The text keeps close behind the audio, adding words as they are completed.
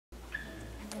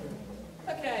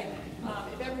Okay,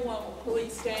 if everyone will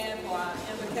please stand for our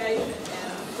invocation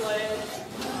and pledge.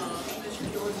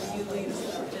 Mr. Jordan, will you lead us in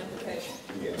our invocation?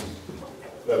 Yes.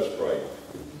 Let us pray.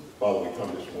 Father, we come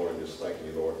this morning just thanking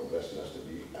you, Lord, for blessing us to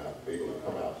be able to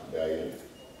come out today. And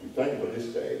we thank you for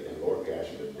this day. And Lord, we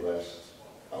ask you to bless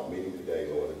our meeting today,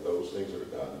 Lord, that those things that are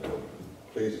done, Lord,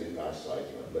 pleasing in thy sight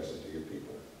and a blessing to your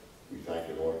people. We thank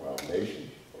you, Lord, for our nation,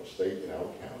 our state, and our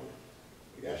county.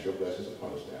 We ask your blessings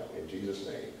upon us now. In Jesus'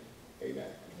 name,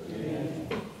 amen. Amen.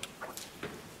 I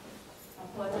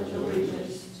pledge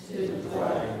allegiance to the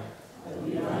flag of the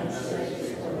United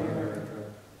States of America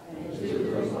and to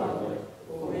the republic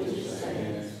for which it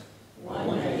stands,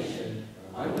 one nation,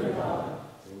 under God,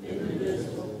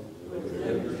 indivisible, with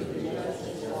liberty and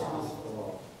justice for all.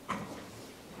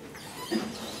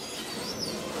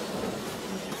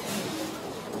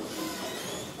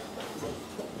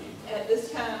 At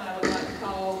this time, I would like to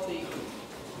call the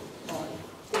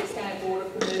Gates County Board of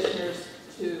Commissioners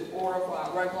to order for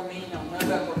our regular meeting on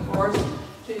November 1st,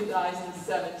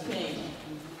 2017.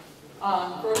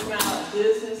 First matter of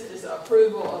business is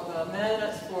approval of the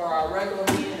minutes for our regular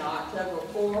meeting on October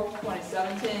 4th,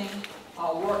 2017,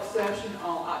 our work session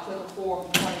on October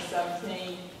 4th,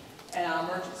 2017, and our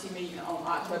emergency meeting on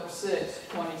October 6th,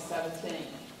 2017.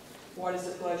 What is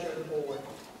the pleasure of the board?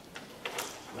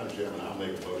 Madam Chairman, I'll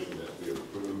make a motion that we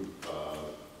approve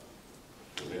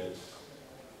the minutes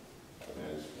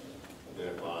as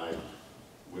identified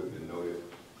with the noted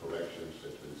corrections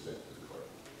that's been sent to the clerk.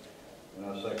 And I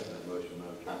second that motion,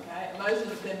 Madam Chairman. Okay, a motion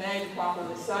has been made and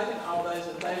properly second. All those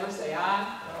in favor say aye.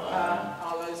 Aye.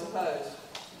 All those opposed.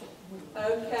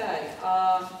 Okay,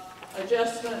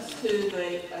 adjustments to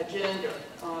the agenda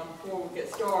before we get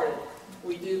started.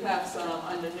 We do have some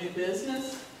under new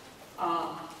business.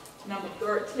 Number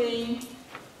 13,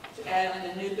 to add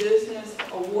under new business,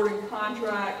 awarding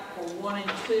contract for 1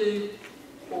 and 2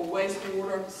 for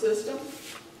wastewater system.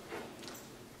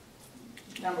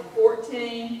 Number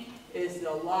 14 is the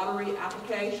lottery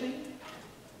application.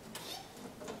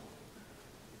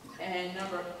 And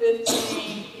number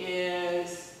 15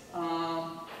 is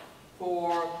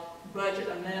for budget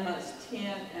amendments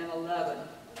 10 and 11.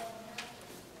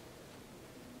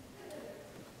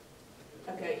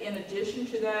 Okay, in addition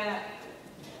to that,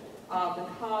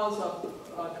 because of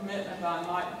commitment by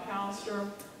Mike McAllister,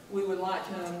 we would like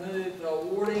to move the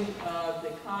awarding of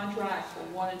the contracts for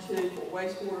 1 and 2 for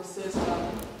wastewater system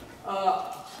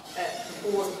up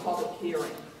before the public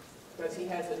hearing, because he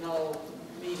has another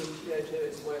meeting to go to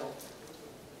as well.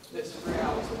 That's 3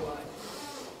 hours away.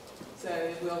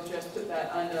 So we'll just put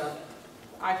that under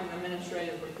item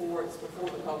administrative reports before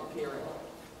the public hearing.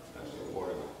 That's the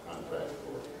award of the contract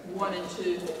for 1 and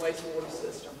 2 for wastewater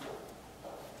system.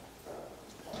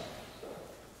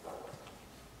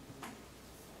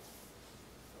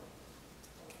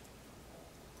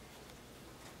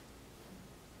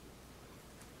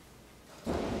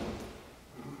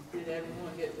 Did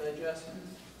everyone get the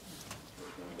adjustments?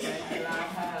 Okay, and I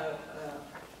have,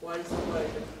 what is the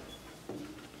pleasure?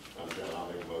 Madam Chairman, I'll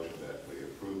make a motion that we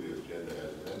approve the agenda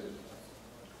as amended.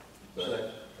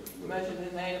 Second. Motion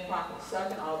been made and properly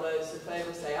second. All those in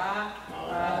favor say aye.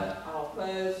 Aye. All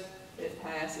opposed, it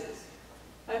passes.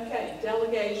 Okay,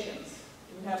 delegations.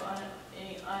 Do we have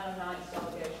any unannounced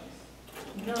delegations?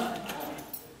 None.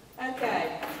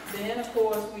 Okay, then of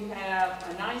course we have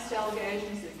announced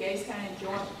delegations, the Gates County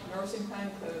Joint Nursing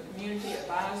Home Community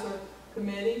Advisor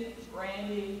Committee.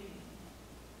 Randy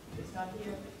is not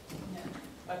here? No.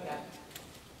 Okay.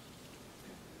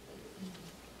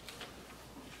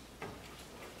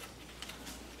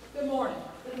 Good morning.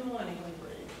 Good morning.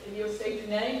 If you'll state your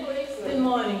name, please. Good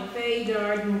morning. Faye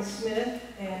Darden Smith,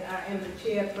 and I am the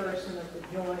chairperson of the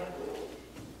Joint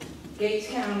Gates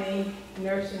County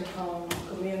Nursing Home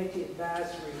Community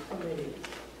Advisory Committee.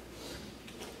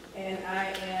 And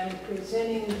I am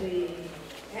presenting the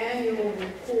annual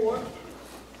report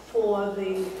for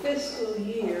the fiscal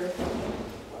year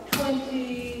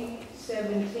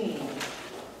 2017.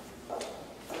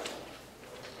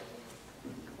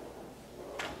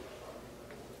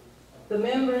 The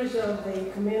members of the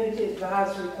Community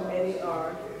Advisory Committee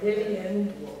are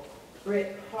Vivian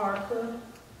Britt Parker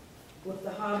with the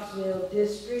Hobbsville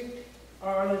District,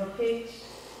 Arlen Hicks,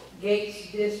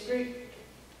 Gates District,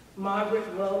 Margaret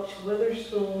Welch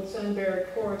Witherspoon, Sunbury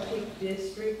Cortex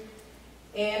District,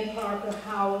 Ann Parker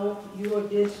Howell, your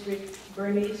district,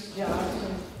 Bernice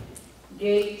Johnson,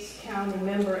 Gates County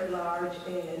Member at Large,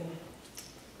 and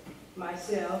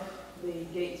myself, the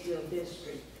Gatesville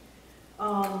District.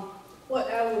 What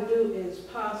I will do is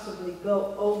possibly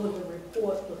go over the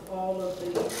report with all of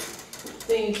the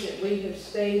things that we have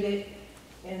stated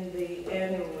in the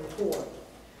annual report.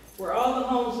 Were all the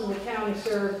homes in the county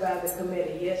served by the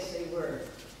committee? Yes, they were.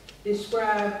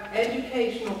 Describe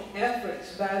educational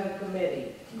efforts by the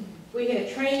committee. We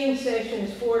had training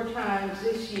sessions 4 times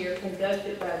this year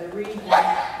conducted by the region's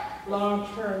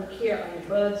long-term care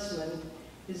ombudsman,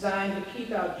 designed to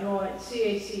keep our joint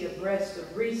CAC abreast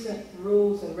of recent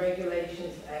rules and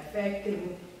regulations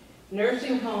affecting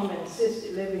nursing home and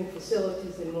assisted living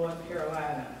facilities in North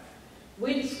Carolina.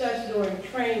 We discussed during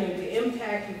training the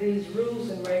impact of these rules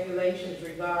and regulations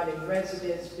regarding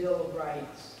residents' Bill of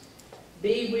Rights.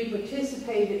 B, we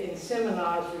participated in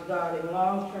seminars regarding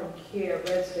long-term care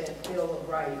resident Bill of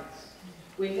Rights.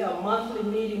 We held monthly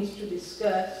meetings to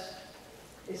discuss,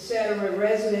 etc.,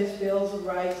 residents' bills of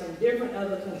rights and different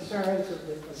other concerns of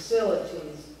the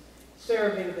facilities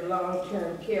serving the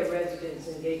long-term care residents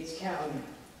in Gates County.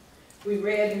 We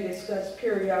read and discussed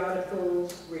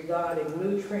periodicals regarding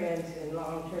new trends in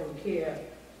long-term care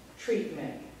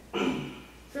treatment.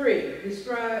 3,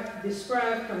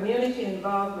 describe community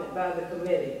involvement by the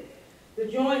committee. The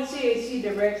Joint CAC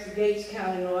directs the Gates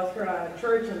County, North Carolina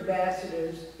Church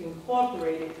Ambassadors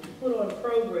Incorporated to put on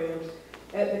programs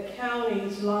at the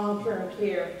county's long-term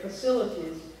care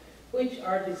facilities, which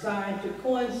are designed to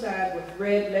coincide with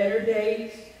red letter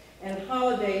dates and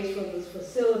holidays for the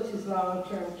facility's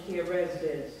long-term care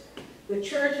residents. The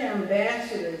church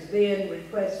ambassadors then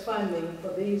request funding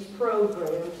for these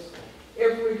programs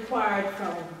if required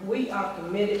from We Are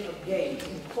Committed of Gates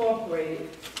Incorporated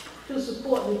to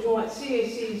support the Joint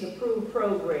CAC's approved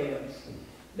programs.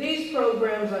 These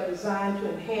programs are designed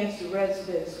to enhance the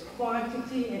residents'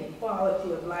 quantity and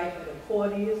quality of life at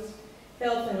Accordius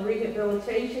Health and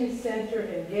Rehabilitation Center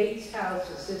and Gates House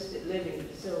Assisted Living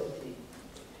Facility.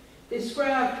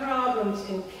 Describe problems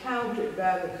encountered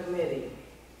by the committee.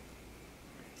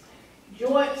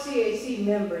 Joint CAC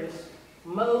members,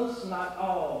 most, not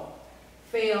all,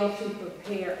 fail to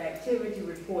prepare activity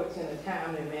reports in a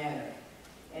timely manner.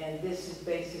 And this is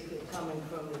basically coming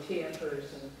from the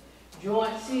chairperson.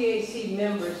 Joint CAC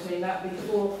members may not be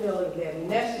fulfilling their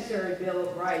necessary Bill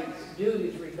of Rights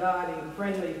duties regarding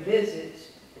friendly visits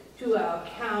to our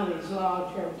county's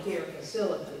long-term care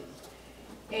facilities.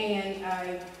 And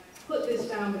I put this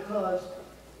down because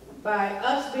by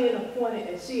us being appointed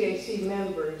as CAC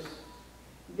members,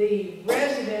 the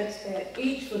residents at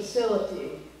each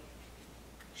facility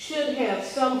should have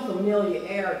some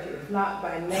familiarity, if not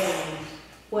by names,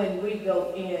 when we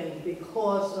go in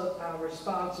because of our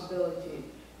responsibility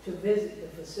to visit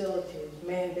the facilities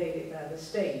mandated by the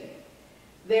state.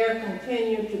 There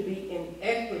continue to be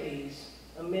inequities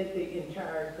amid the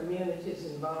entire community's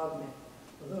involvement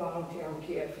with long-term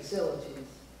care facilities.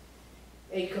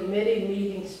 A committee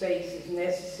meeting space is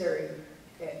necessary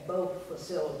at both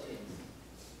facilities.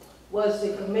 Was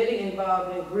the committee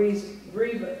involved in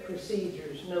grievance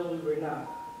procedures? No, we were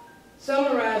not.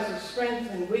 Summarize the strengths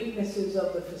and weaknesses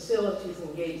of the facilities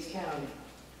in Gates County.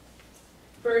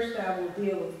 First, I will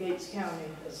deal with Gates County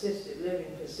Assisted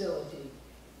Living Facility.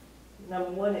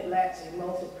 Number 1, it lacks a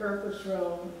multi-purpose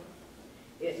room.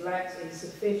 It lacks a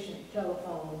sufficient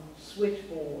telephone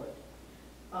switchboard.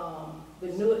 The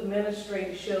new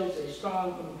administrator shows a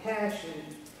strong compassion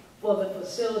for the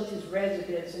facility's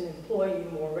residents and employee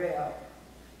morale.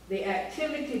 The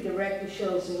activity director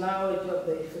shows knowledge of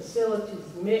the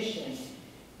facility's mission,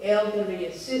 elderly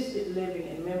assisted living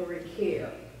and memory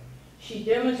care. She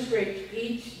demonstrates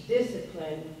each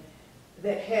discipline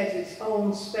that has its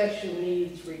own special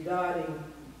needs regarding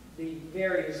the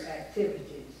various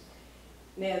activities.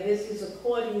 Now, this is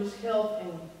Accordius Health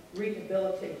and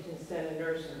Rehabilitation Center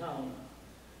nursing home.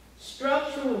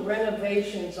 Structural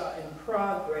renovations are in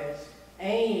progress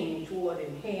aimed toward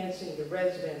enhancing the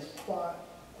residents'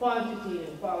 quantity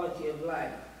and quality of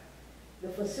life. The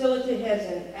facility has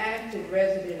an active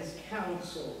residents'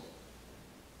 council.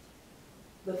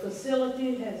 The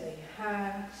facility has a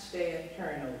high staff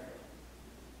turnover.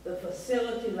 The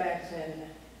facility lacks an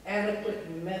adequate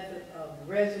method of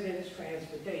residents'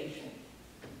 transportation.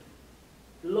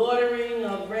 Loitering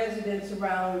of residents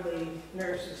around the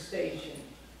nurse's station.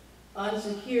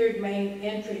 Unsecured main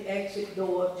entry-exit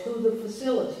door to the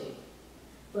facility.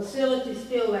 Facility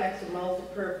still lacks a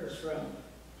multi-purpose room.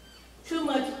 Too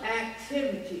much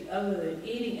activity other than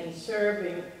eating and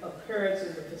serving occurs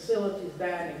in the facility's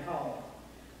dining hall.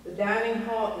 The dining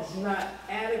hall is not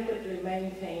adequately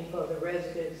maintained for the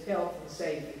residents' health and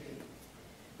safety.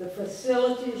 The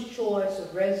facility's choice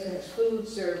of residents' food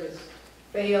service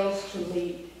fails to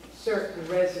meet certain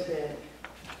resident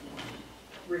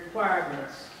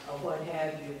requirements of what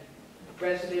have you,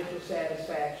 residential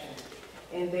satisfaction.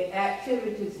 And the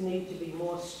activities need to be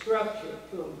more structured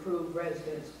to improve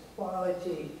residents'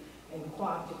 quality and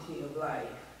quantity of life.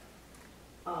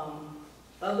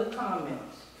 Other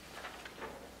comments.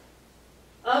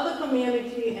 Other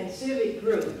community and civic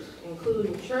groups,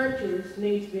 including churches,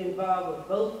 need to be involved with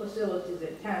both facilities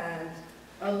at times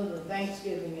other than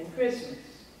Thanksgiving and Christmas.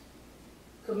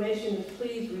 Commissioners,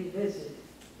 please revisit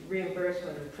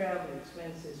reimbursement of travel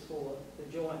expenses for the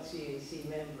joint CAC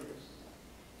members.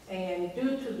 And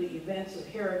due to the events of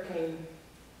Hurricane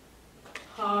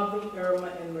Harvey,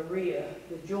 Irma, and Maria,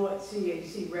 the joint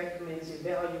CAC recommends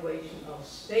evaluation of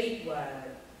statewide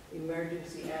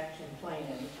emergency action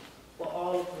plans for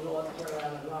all of the North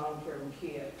Carolina long-term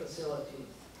care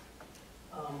facilities.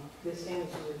 This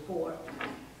ends the report.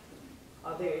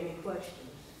 Are there any questions?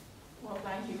 Well,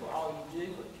 thank you for all you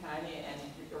do with county and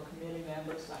your community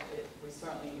members. We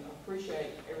certainly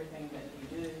appreciate everything that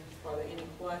you do. Are there any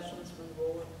questions from the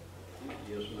board?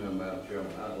 Yes, ma'am, Madam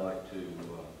Chairman. I'd like to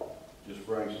just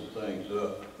bring some things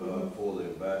up for the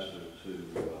ambassador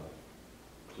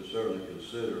to certainly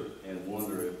consider and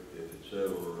wonder if it's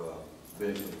ever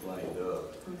been complained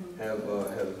of. Have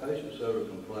the patients ever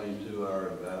complained to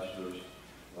our ambassadors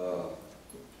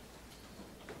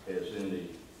as in the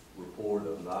report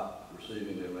of not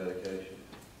receiving their medication?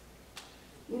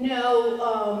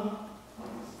 No,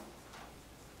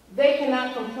 they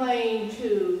cannot complain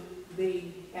to the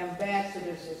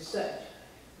ambassadors as such.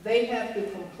 They have to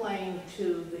complain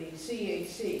to the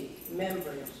CAC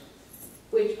members,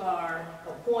 which are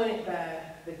appointed by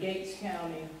the Gates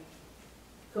County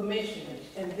commissioners.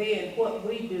 And then what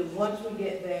we do, once we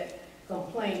get that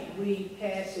complaint, we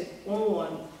pass it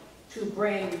on to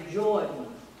Brandy Jordan.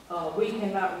 We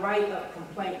cannot write up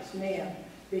complaints now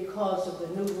because of the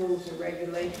new rules and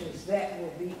regulations that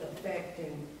will be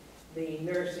affecting the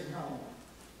nursing home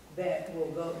that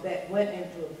went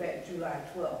into effect July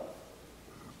 12th.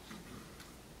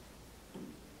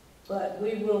 But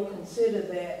we will consider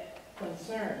that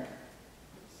concern.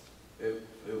 It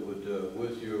would,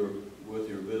 with your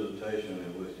visitation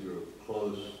and with your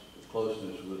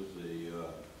closeness with the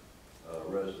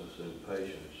residents and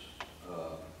patients,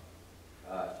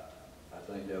 I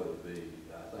think that would be,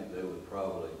 I think they would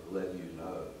probably let you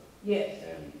know. Yes.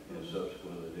 And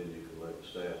subsequently then you could let the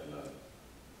staff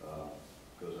know.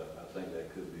 Because I think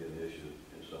that could be an issue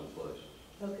in some places.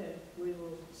 Okay, we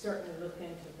will certainly look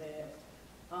into that.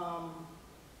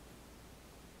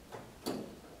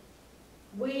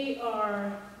 We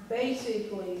are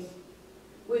basically,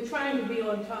 we're trying to be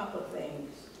on top of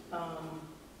things.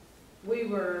 We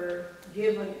were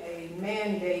given a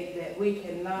mandate that we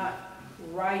cannot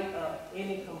write up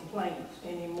any complaints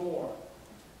anymore.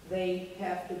 They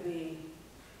have to be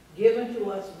given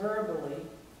to us verbally,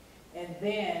 and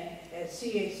then as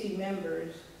CAC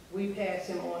members, we pass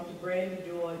them on to Brandy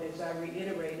Jordan, as I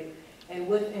reiterated, and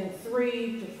within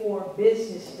 3 to 4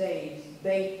 business days,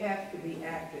 they have to be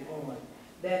acted on.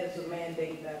 That is a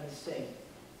mandate by the state.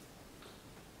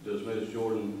 Does Ms.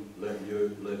 Jordan let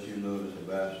you know as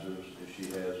ambassadors if she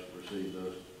has received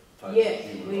those types Yes,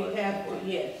 of human we rights have to,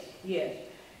 complaints? yes.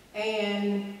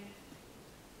 And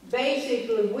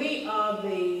basically, we are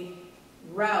the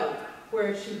route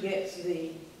where she gets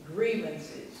the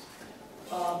grievances.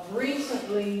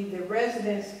 Recently, the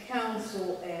Residents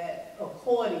Council at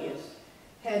Accordius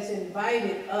has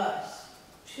invited us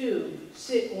to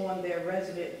sit on their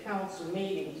resident council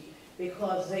meetings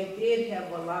because they did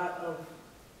have a lot of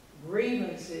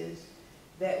grievances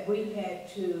that we had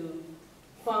to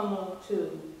funnel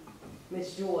to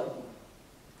Ms. Jordan.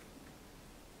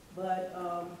 But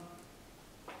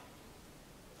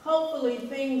hopefully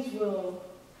things will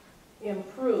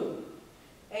improve.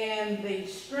 And the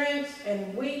strengths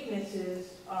and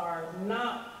weaknesses are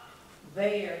not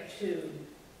there to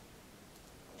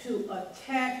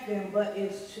attack them, but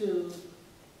is to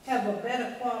have a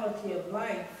better quality of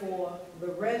life for the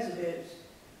residents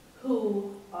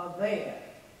who are there.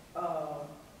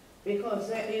 Because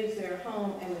that is their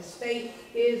home, and the state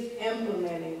is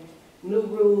implementing new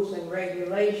rules and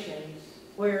regulations,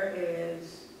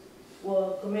 whereas,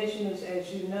 well, commissioners,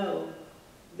 as you know,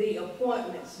 the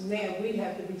appointments now, we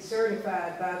have to be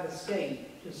certified by the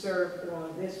state to serve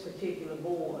on this particular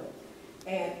board.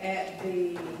 And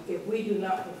if we do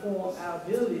not perform our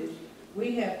duties,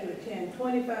 we have to attend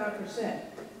 25%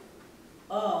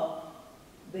 of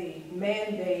the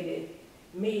mandated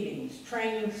meetings,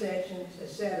 training sessions,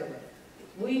 etc.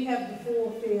 We have to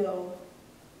fulfill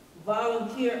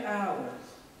volunteer hours.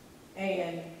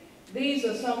 And these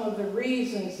are some of the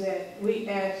reasons that we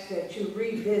ask that you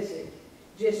revisit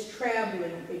just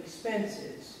traveling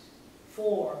expenses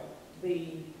for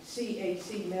the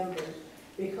CAC members,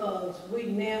 because we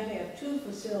now have 2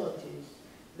 facilities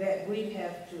that we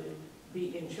have to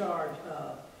be in charge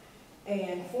of.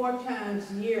 And for 4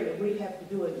 times yearly, we have to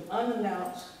do an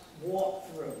unannounced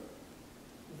walkthrough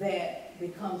that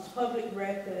becomes public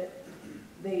record.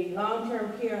 The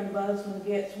long-term care ombudsman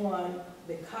gets one,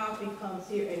 the copy comes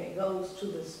here, and it goes to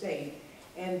the state.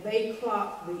 And they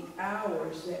clock the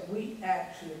hours that we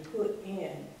actually put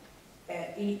in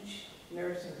at each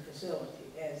nursing facility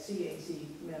as CAC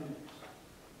members.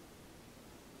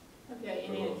 Okay,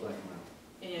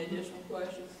 any additional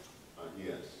questions?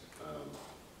 Yes.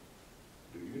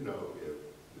 Do you know if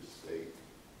the state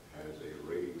has a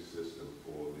rating system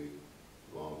for the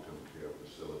long-term care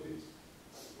facilities?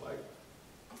 Like,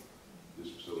 this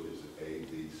facility is an A,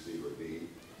 B, C, or D?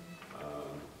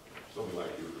 Something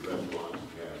like the restaurants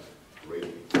have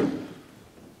ratings.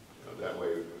 That way,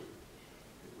 it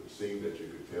would seem that you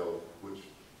could tell which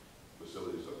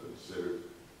facilities are considered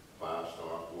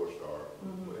 5-star, 4-star,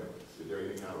 whatever. Is there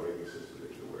any kind of rating system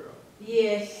that you're aware of?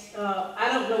 Yes, I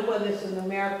don't know whether it's a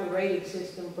numerical rating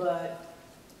system, but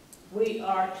we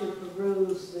are to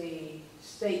peruse the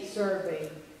state survey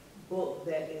book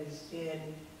that is in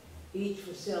each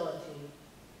facility.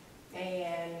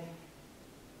 And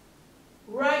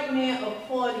right now,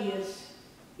 Accordius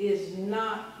is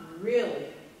not really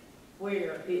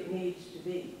where it needs to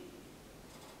be.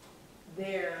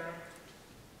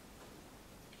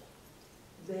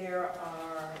 There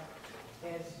are,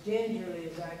 as gingerly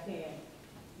as I can,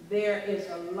 there is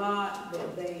a lot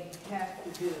that they have to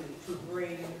do to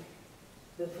bring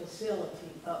the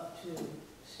facility up to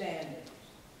standards.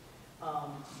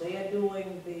 They are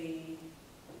doing the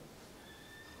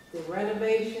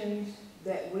renovations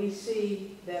that we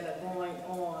see that are going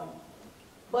on.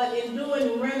 But in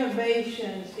doing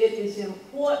renovations, it is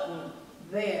important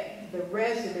that the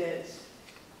residents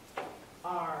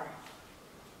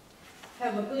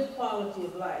have a good quality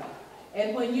of life.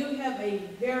 And when you have a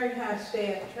very high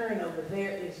staff turnover,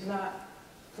 there is not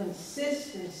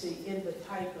consistency in the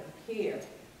type of care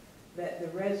that the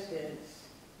residents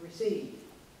receive.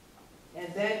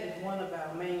 And that is one of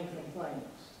our main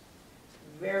complaints.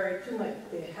 Too much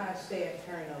high staff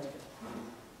turnover.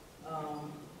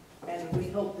 And we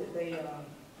hope that they are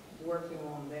working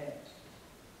on that.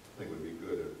 I think it would be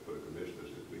good for the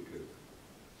commissioners if we could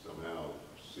somehow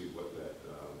see what that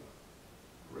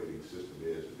rating system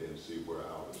is and then see where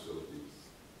our facilities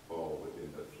fall within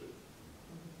that.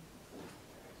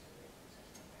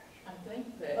 I think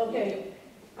that. Okay,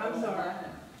 I'm sorry.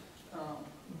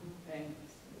 And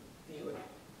view it.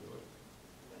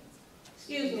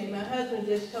 Excuse me, my husband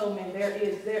just told me there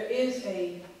is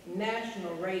a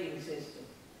national rating system.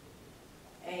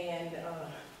 And I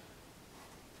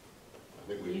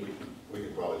think we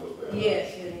can probably look that up.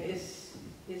 yes, and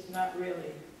it's not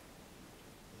really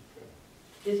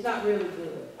good.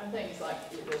 I think it's like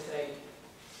it was a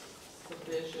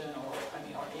sufficient or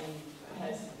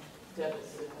has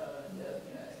deficit,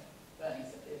 things.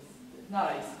 It's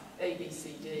not a B,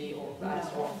 C, D or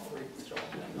 5-star, 3-star,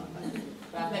 thing like that.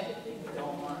 But I think it can go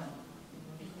online.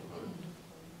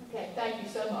 Okay, thank you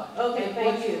so much. Okay,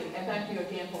 thank you. And thank you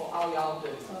again for all y'all do.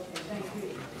 Okay, thank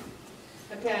you.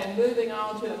 Okay, moving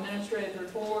on to administrative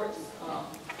reports.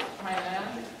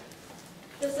 Hannah.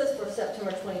 This is for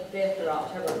September 25th through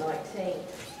October 19th.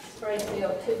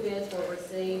 Sprayfield, 2 bids were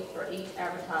received for each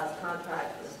advertised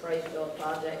contract for the Sprayfield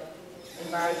project.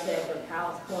 Envirotech and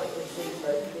Palace Point received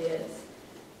both bids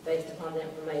based upon the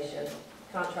information.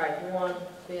 Contract 1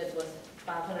 bid was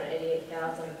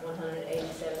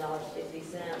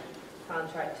 $588,187.50.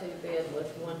 Contract 2 bid was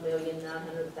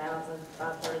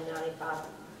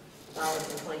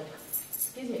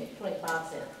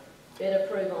 $1,900,595.25. Bid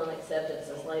approval and acceptance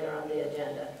is later on the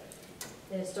agenda.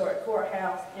 The historic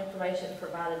courthouse information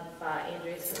provided by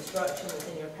Andrea's Construction is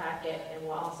in your packet and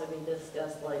will also be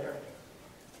discussed later.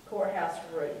 Courthouse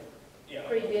roof.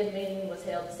 Pre-bid meeting was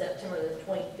held September the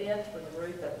 25th for the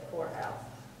roof at the courthouse.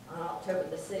 On October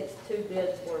the 6th, 2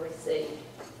 bids were received.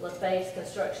 LaFace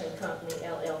Construction Company,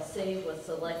 LLC, was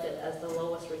selected as the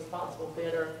lowest responsible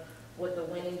bidder with a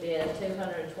winning bid of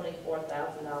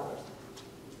 $224,000.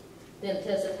 The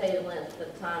anticipated length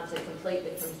of time to complete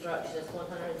the construction is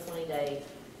 120 days,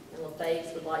 and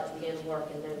LaFace would like to begin work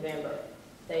in November.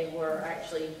 They were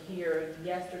actually here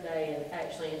yesterday and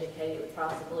actually indicated it would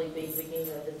possibly be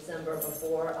beginning of December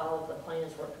before all of the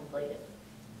plans were completed.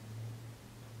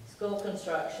 School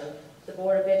construction. The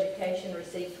Board of Education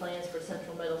received plans for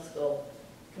Central Middle School.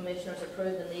 Commissioners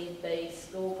approved the need-based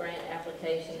school grant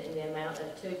application in the amount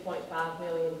of $2.5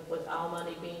 million, with all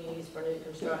money being used for new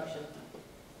construction.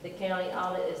 The county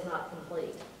audit is not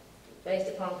complete. Based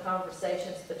upon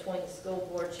conversations between the school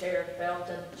board chair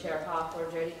Felton, Chair Hoffler,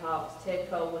 Jody Hawks, Ted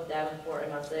Cole with Davenport,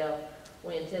 and myself,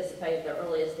 We anticipate the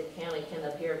earliest the county can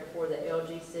appear before the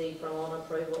LGC for loan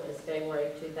approval is February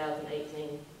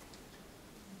 2018.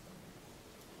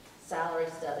 Salary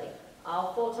study.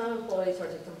 All full-time employees are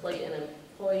to complete an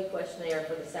employee questionnaire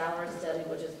for the salary study,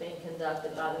 which is being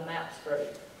conducted by the MAPS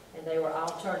group, and they were all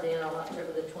turned in on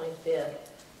October the 25th.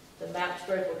 The MAPS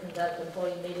group will conduct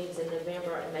employee meetings in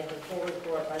November and make a full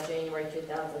report by January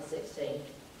 2016.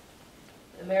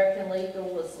 American Legal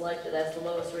was selected as the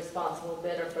lowest responsible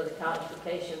bidder for the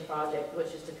codification project, which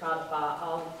is to codify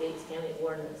all of Gates County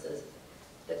ordinances.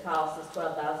 The cost is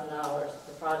 $12,000.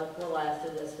 The project will last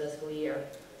through this fiscal year.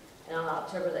 And on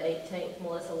October the 18th,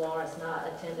 Melissa Lawrence Knight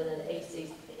attended an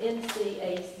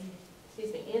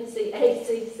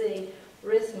NCACC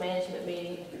risk management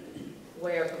meeting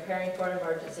where preparing for an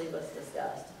emergency was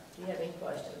discussed. Do you have any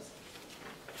questions?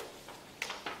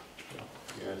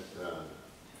 Yes, the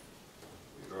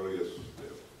earliest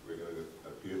that we're going to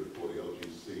appear before the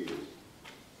LGC is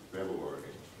February.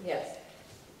 Yes.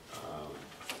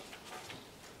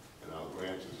 And our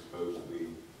grants are supposed to be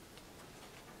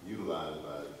utilized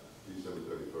by December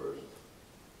 31st.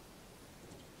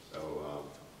 So,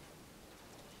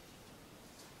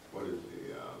 what are the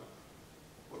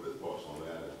thoughts on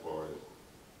that as far as,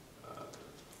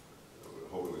 we're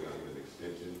hoping we're going to get an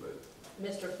extension, but.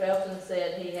 Mr. Felton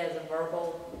said he has a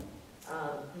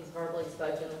he's verbally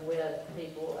spoken with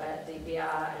people at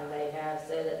DPI, and they have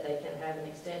said that they can have an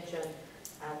extension.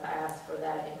 I've asked for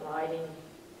that in writing,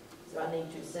 so I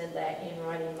need to send that in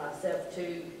writing myself to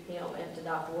him and to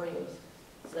Dr. Williams,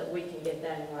 so that we can get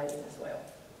that in writing as well.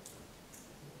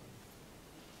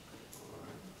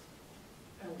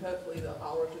 And hopefully the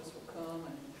auditors will come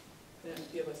and then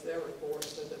give us their report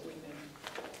so that we can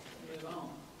move on.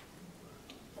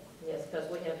 Yes, because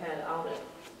we have had audit,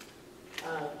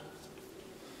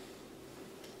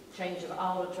 change of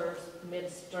auditors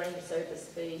midstream, so to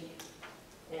speak,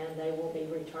 and they will be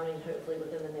returning hopefully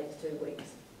within the next 2 weeks.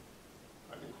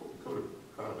 I think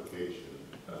codification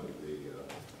of the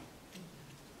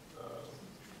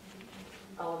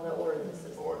All of the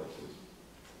ordinances. ordinances.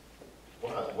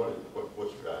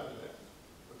 What's driving that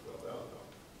for $12,000?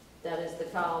 That is the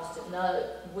cost. No,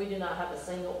 we do not have a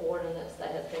single ordinance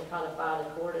that has been codified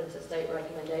according to state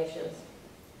recommendations.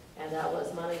 And that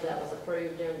was money that was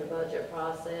approved during the budget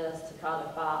process to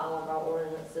codify all of our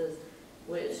ordinances,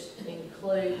 which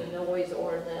include the noise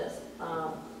ordinance,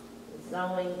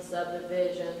 zoning,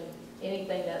 subdivision,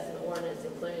 anything that's an ordinance,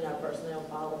 including our personnel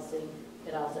policy,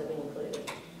 could also be included.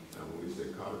 Now, when we say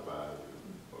codified,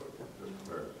 or just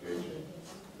clarification,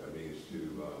 that means to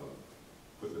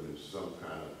put them in some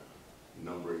kind of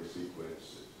numbering sequence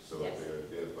so that Yes. they're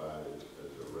identified as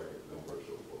a record number or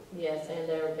so forth. Yes, and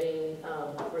they're being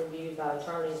reviewed by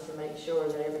attorneys to make sure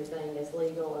that everything is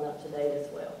legal and up to date as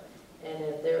well. And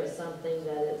if there is something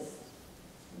that is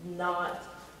not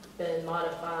been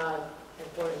modified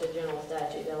according to general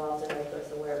statute, they'll also make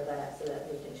us aware of that so that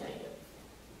we can change it.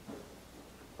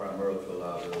 Primarily for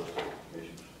liability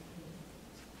issues.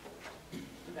 To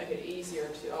make it easier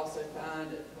to also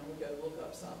find it when we go look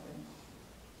up something.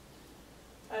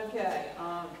 Okay,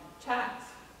 tax.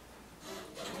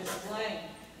 Mrs. Lane.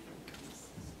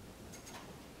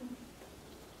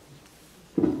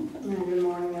 Good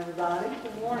morning, everybody.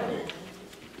 Good morning.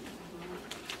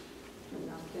 An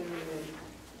opportunity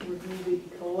to review the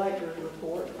collector's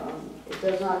report. It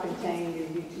does not contain the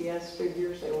UTS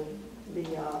figures. They will be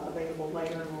available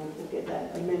later, and we'll get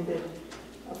that amended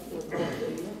report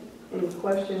to you. Any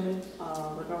questions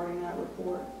regarding that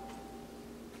report?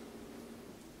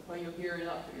 Well, you're gearing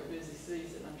up for your busy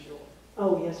season, I'm sure.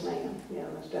 Oh, yes, ma'am. Yeah,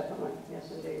 most definitely. Yes,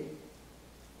 indeed.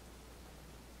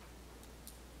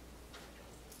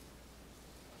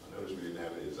 I noticed we didn't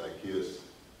have any Zacchaeus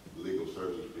legal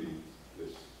services fee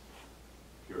this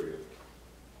period.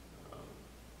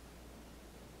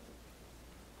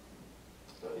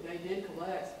 But they did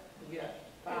collect, you got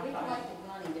Yeah, we $5,000. collected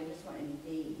money, there just weren't any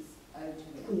fees owed to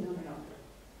them. Yeah.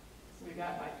 So we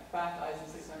got like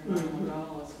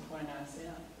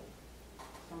 $5,691.29.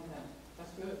 Okay,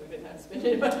 that's good, we didn't have to spend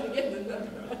any money to get it done.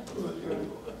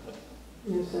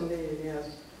 Yes, indeed, yes.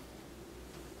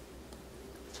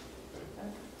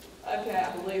 Okay,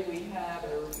 I believe we have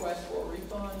a request for a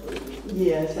refund.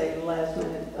 Yes, a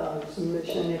last-minute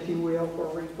submission, if you will, for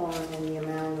a refund in the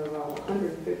amount of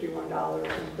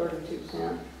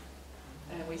 $151.32.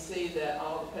 And we see that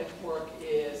all the paperwork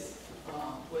is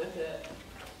with it.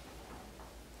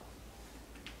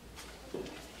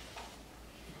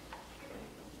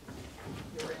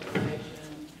 Your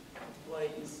information,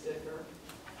 plate and sticker,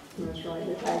 That's right,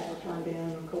 the tags were turned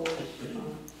in, of course.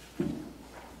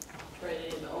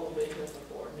 traded in the old vehicle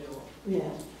for a new one.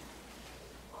 Yes.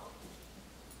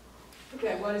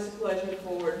 what is the pleasure of the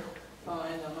board in the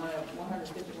amount of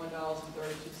 $151.32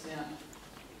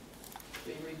 to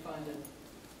be refunded?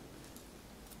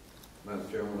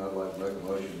 Madam Chairman, I'd like to make a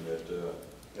motion that,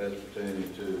 as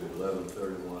pertaining to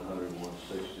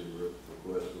 11/31/160,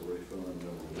 request for refund number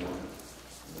 1, in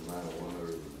the amount of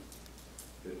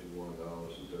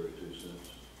 $151.32,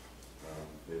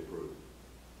 be approved.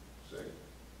 Second.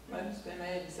 Motion's been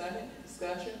made and second.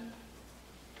 Discussion?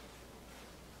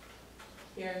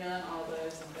 Hearing none, all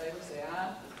those in favor say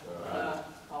aye.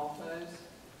 All opposed?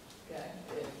 Okay.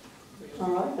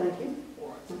 All right, thank you.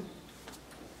 All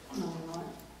right.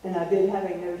 And I did have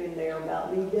a note in there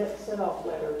about the debt set-off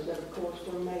letters that, of course,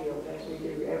 were mailed, as we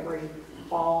do every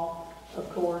fall. Of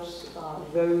course,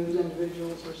 those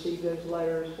individuals receive those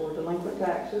letters for delinquent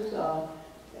taxes.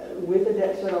 With the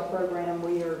debt set-off program,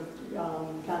 we are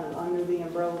kind of under the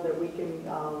umbrella that we can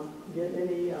get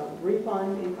any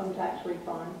refund, income tax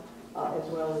refund, as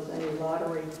well as any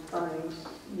lottery earnings,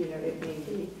 if need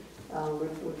be.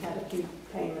 We've had a few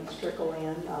payments trickle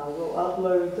in. We'll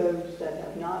upload those that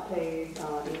have not paid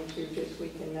into this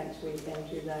week and next week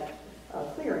into that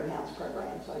clearinghouse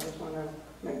program. So I just want to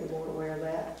make the board aware of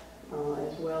that,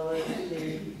 as well as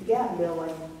the gap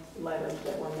billing letters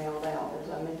that were mailed out. As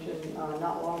I mentioned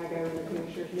not long ago in the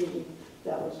commissioners meeting,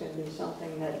 that was going to be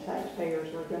something that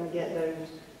taxpayers were going to get those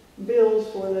bills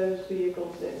for those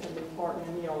vehicles that have been parked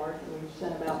in the yard. We've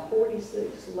sent about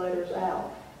 46 letters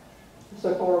out.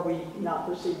 So far, we've not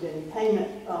received any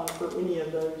payment for any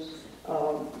of those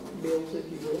bills, if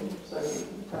you will. So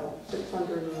about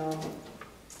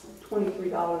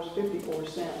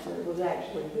 $623.54 that was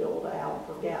actually billed out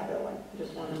for gap billing.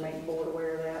 Just wanted to make the board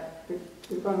aware of that. If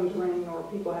the phones ring or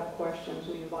people have questions,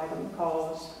 we invite them to call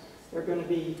us. They're going to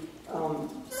be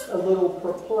a little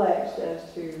perplexed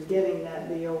as to getting that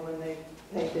bill when they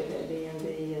paid it at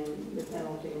DMV and the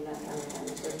penalty and that kind of thing.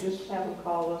 So just have them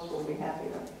call us. We'll be happy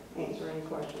to answer any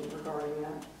questions regarding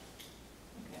that.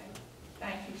 Okay.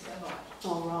 Thank you so much.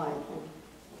 All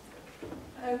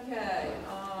right. Okay.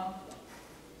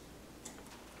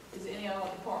 Is there any other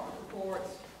department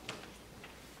reports?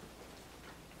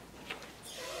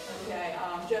 Okay.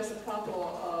 Just a couple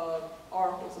of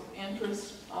articles of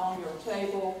interest on your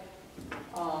table.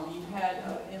 You had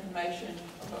information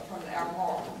from the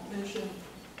Albemarle Commission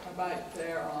about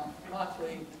their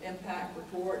monthly impact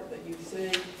report that you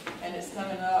see, and it's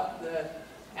coming up, the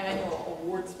annual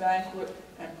awards banquet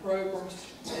and programs,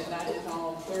 and that is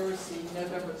on Thursday,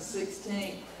 November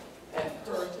 16th at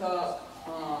Currituck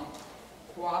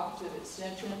Cooperative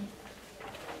Extension.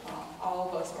 All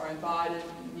of us are invited.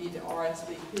 You need to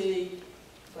RSVP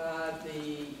by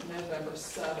the November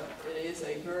 7th. It is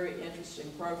a very interesting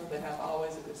program. They have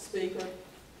always a good speaker,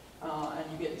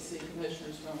 and you get to see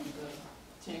commissioners from the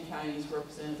 10 counties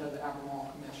represented by the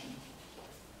Albemarle Commission.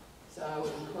 So I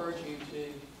would encourage you to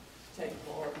take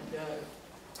part and go,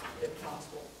 if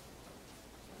possible.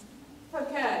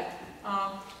 Okay,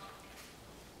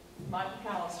 Mike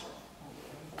McAllister.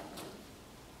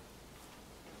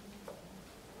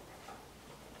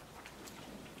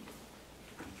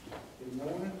 Good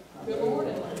morning. Good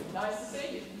morning. Nice to see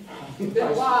you. It's been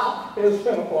a while. It's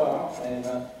been a while, and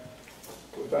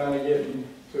we're finally getting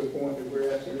to a point that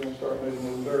we're actually going to start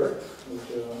moving the dirt, which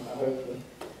I hope.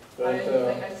 I didn't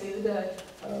think I'd see the day.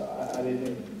 I didn't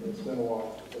either. It's been a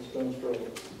while. It's been a struggle.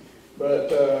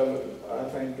 But I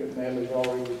think that Natalie's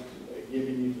already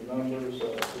given you the numbers.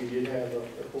 We did have,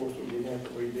 of course, we did have to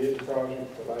rebid the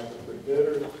project for lack of three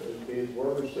bidders. Those bids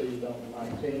were received on the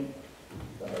 19th.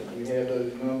 We have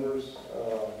those numbers.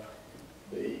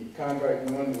 The contract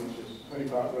one, which is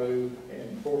Honeypot Road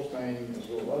and Force Main, is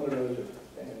a little under budget,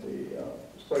 and the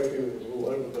spray field is a little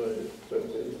over budget. So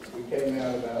we came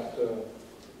out about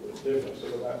with a difference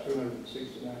of about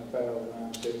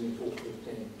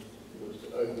 $269,974.15 was the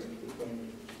overage between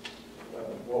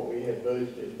what we had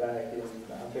budgeted back in.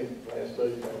 I think the last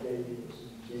budget I gave you was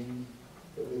in June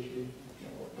of this year,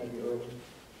 or maybe earlier.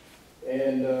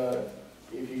 And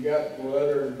if you got the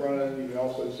letter in front of you, you can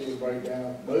also see a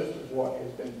breakdown. Most of what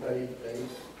has been paid to date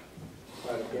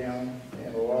by the county,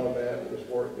 and a lot of that was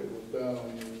work that was done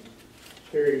on the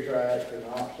carry track and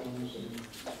options and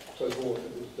so forth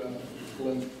that was done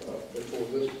before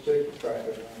this particular track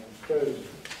was chosen.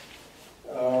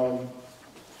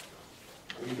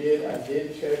 I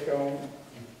did check on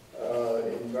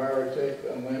Envirotech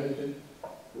Unlimited,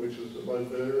 which was the low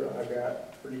bidder. I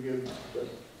got pretty good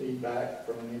feedback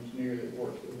from an engineer that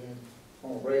works with him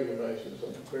on a regular basis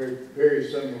on very, very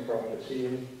similar projects. He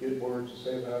had good words to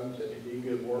say about them, said he did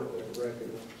good work with the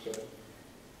record. So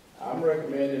I'm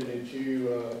recommending that you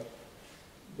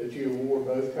award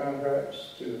both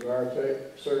contracts to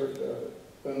Envirotech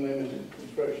Unlimited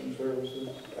Construction Services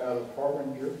out of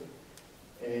Harbinger,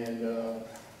 and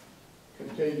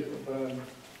contingent upon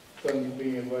funding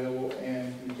being available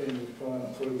and contingent upon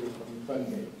approval from the fund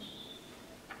meetings.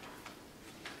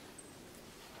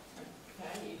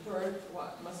 Okay, you've heard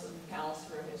what Mr.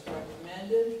 McAllister has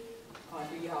recommended.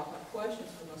 Do y'all have questions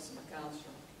for Mr.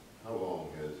 McAllister? How long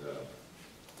has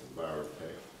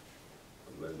Envirotech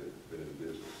Unlimited been in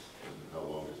business, and how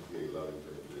long has TA Loving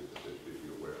been in business, if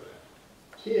you're aware of that?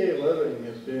 TA Loving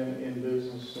has been in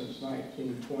business since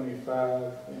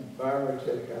 1925, and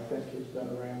Envirotech, I think, has been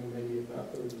around maybe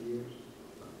about 30 years.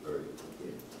 About 30.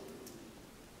 Yeah.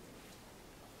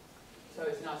 So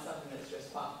it's not something that's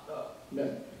just popped up?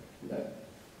 No, no.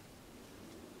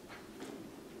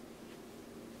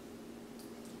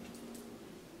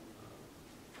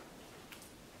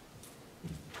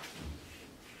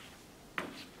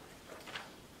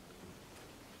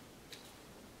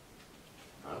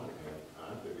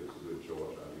 I think it's a good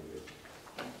choice. I mean,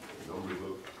 the numbers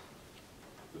look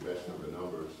the best of the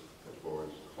numbers as far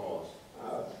as cost.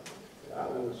 I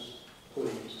was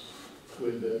pleased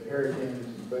with the hurricanes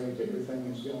and things, everything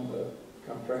is going up.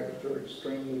 Contractors are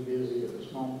extremely busy at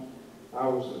this moment. I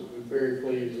was very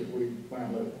pleased that we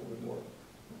wound up with work.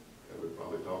 And we're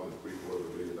probably talking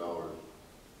 $750 million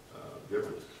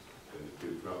difference in the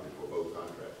two companies for both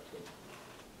contracts.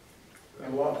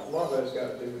 And a lot of that's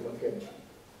got to do with location.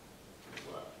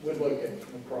 With location,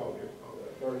 no problem.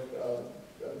 First,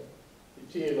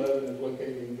 the T11 is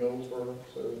located in Goldsboro,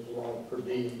 so there's a lot of per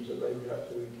diems that they've got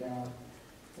to encounter.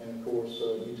 And of course,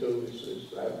 utilities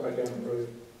is right down the road,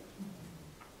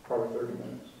 probably 30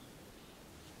 minutes.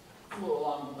 A little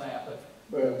longer than that, but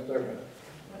Well, 30 minutes.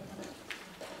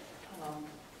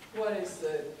 what is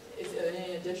there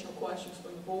any additional questions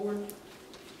from the board?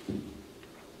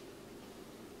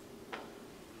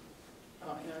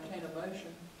 I'll entertain a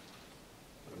motion.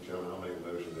 Madam Chairman, I'll make a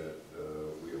motion that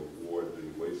we award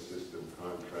the waste system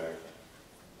contract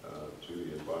to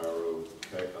the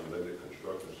Envirotech Unlimited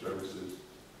Construction Services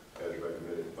as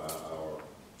recommended by our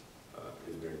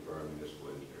engineering firm, Municipal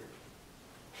Engineering.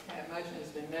 Okay, a motion has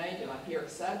been made. Do I hear a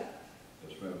second?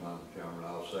 Yes, ma'am, Madam Chairman,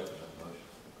 I'll second that motion.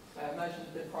 A motion's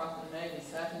been properly made and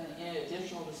seconded. Any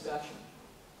additional discussion?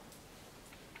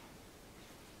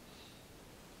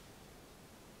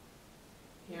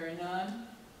 Hearing none,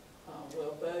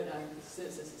 we'll vote. And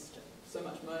since this is so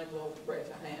much money, we'll raise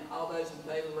our hand. All those in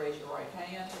favor, raise your right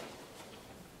hand.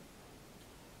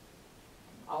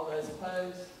 All those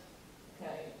opposed?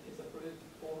 Okay, it's approved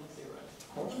 4-0.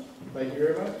 All right. Thank you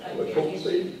very much. Thank Look you. forward to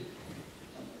seeing you.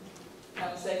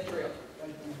 Have a safe trip.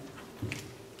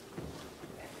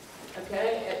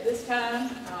 Okay, at this time,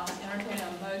 I'll entertain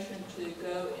a motion to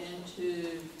go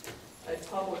into a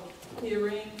public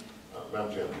hearing.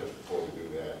 Madam Chairman, just before we do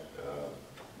that,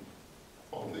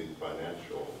 on the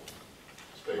financial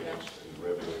statements and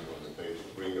revenue on the page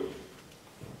 3 of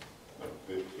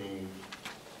 15,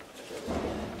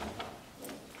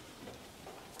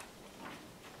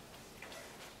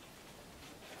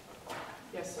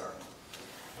 Yes, sir.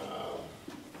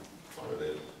 under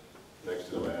the, next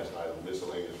to the last item,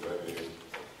 miscellaneous revenue.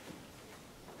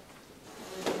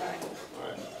 Okay. All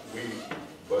right, we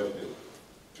budgeted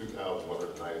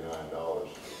 $2,199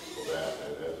 for that,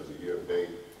 and as of the year date,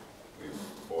 we've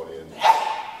brought in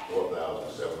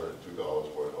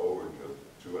 $4,702 for an overage of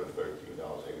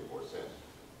 $213.84.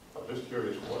 I'm just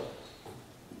curious,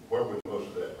 where would most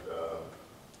of that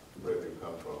revenue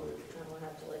come from? I'm gonna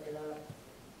have to look it up.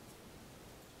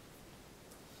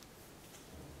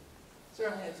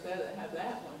 Certainly, it's better to have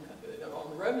that one on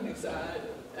the revenue side,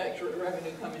 extra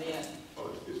revenue coming in.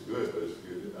 Oh, it's good, but it's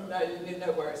good. You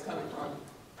know where it's coming from.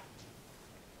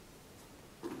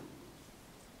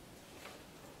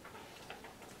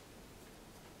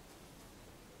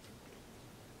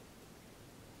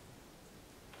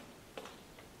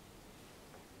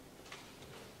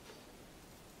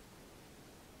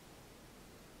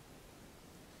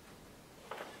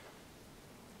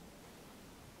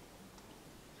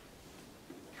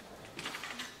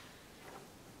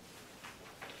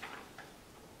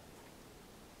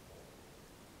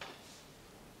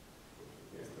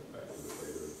 Yeah, come back to it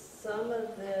later. Some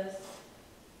of this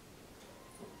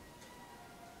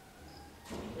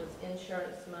was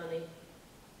insurance money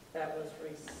that was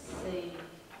received,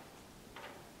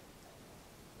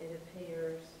 it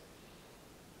appears.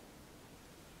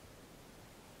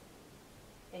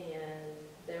 And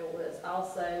there was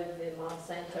also the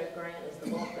Monsanto grant is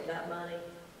the bulk of that money.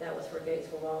 That was for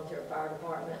Gatesville Volunteer Fire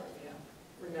Department. Yeah.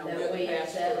 Remember, That we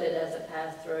passed through. accepted as a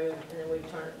pass-through, and then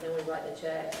we write the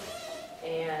check.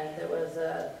 And there was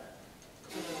a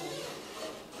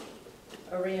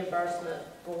a reimbursement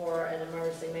for an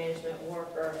emergency management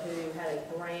worker who had a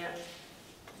grant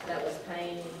that was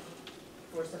paying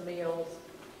for some meals,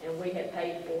 and we had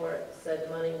paid for it, so the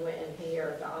money went in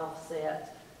here to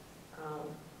offset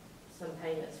some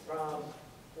payments from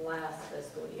last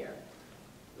fiscal year.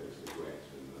 Basically grants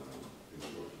and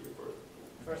insurance reimbursement.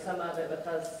 For some of it,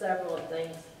 because several of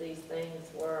these things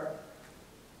were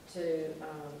to,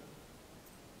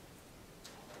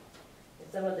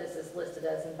 and some of this is listed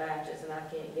as in batches, and I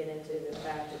can't get into the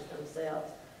batches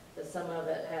themselves, but some of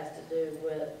it has to do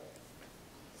with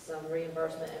some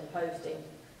reimbursement and posting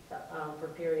for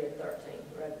period 13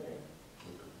 revenue.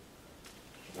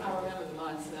 I remember the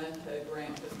Monsanto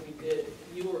grant that we did,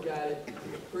 you were got it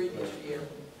the previous year,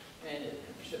 and it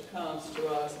comes to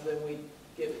us, and then we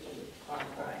give it to the fire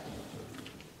department.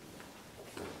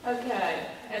 Okay,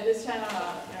 at this time,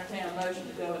 I entertain a motion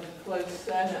to go into closed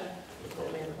session.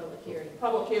 Public hearing.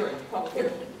 Public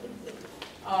hearing.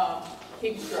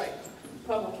 Keep it straight.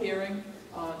 Public hearing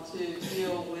to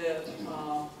deal with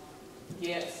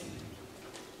GETS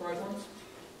programs.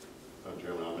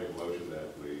 Chairman, I'll make a motion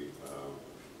that we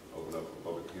open up a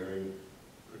public hearing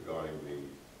regarding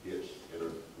the GETS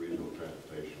Inter-Regional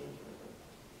Transportation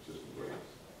System grants.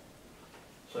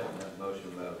 Second that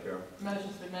motion, Madam Chairman.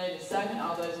 Motion's been made and second.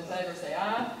 All those in favor say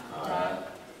aye. Aye.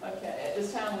 Okay, at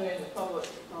this time, we're in the public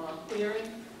hearing.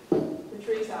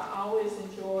 Patrice, I always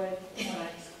enjoy when I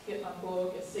get my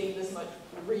book and see this much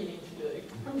reading to do.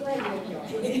 I'm glad you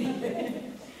enjoyed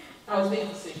it. I was being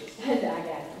facetious. I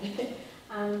got it.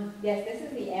 Yes, this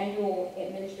is the annual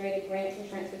administrative grants for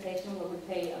transportation where we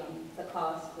pay the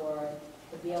cost for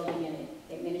the building and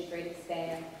administrative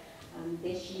staff.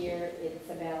 This year, it's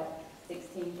about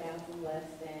 $16,000 less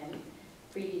than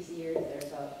previous years.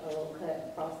 There's a little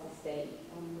cut across the state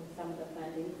with some of the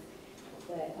funding,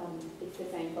 but it's the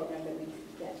same program that we do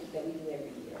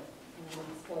every year.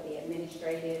 It's for the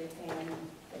administrative, and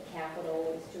the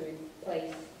capital is to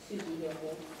replace 2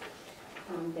 vehicles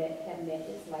that have met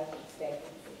its life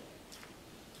expectancy.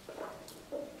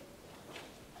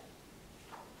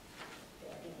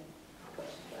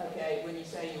 Okay, when you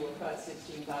say you will cut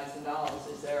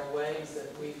 $16,000, is there ways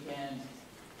that we can,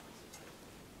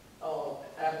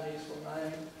 avenues for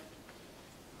money?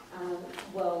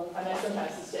 Well, I know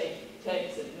sometimes the state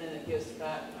takes it and then it gives it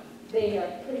back. they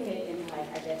are putting it in, like,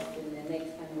 I guess, in the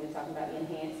next time we're talking about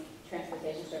enhanced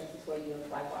transportation services where you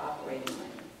apply for operating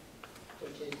money,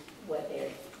 which is what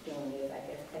they're doing is, I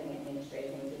guess, cutting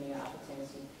administrative and giving you an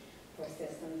opportunity for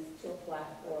systems to apply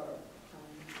for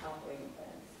operating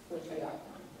funds, which we are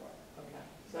applying for. Okay,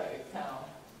 so it kind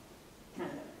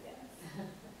Kind of, yes.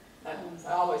 of,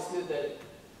 I always good that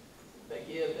they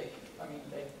give, they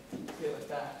give it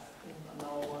back in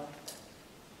no way.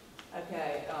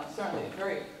 Okay, certainly a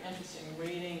very interesting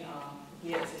reading.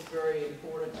 Yes, it's very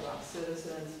important to our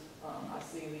citizens. I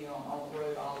see them on the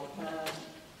road all the time.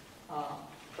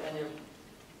 And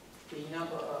the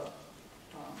number of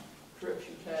trips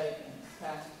you take and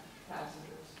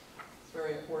passengers, it's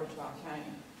very important to our county.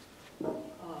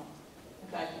 And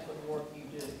thank you for the work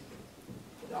you do.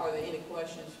 Are there any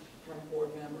questions from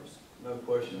board members? No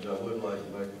questions. I would like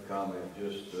to make a comment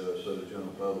just so the general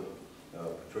public.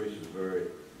 Patrice is very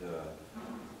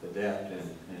adept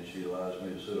and she allows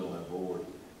me to sit on that board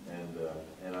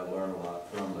and I learn a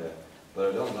lot from that. But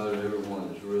I don't know that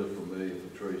everyone is really familiar,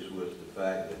 Patrice, with the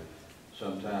fact that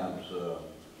sometimes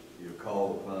you're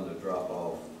called upon to drop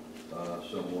off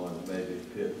someone maybe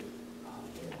in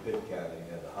Pitt County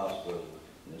at the hospital,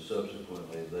 and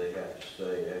subsequently they have to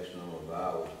stay X number of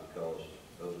hours because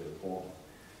of the appointment,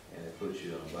 and it puts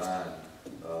you in a bind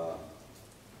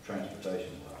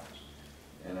transportation-wise.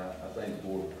 And I think the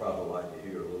board would probably like to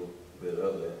hear a little bit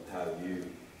of that, how you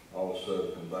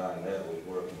also combine that with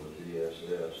working with the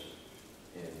DSS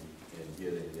in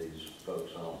getting these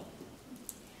folks home.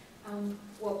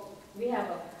 Well, we have,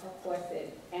 of course,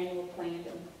 an annual plan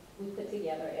that we put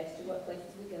together as to what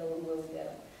places we go and where we go.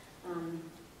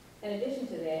 In addition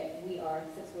to that,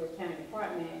 since we're a county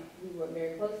department, we work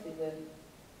very closely with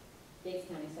Gates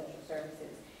County Social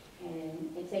Services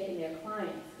and taking their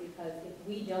clients, because if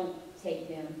we don't take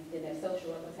them, then their social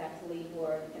workers have to leave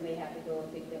work and they have to go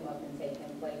and pick them up and take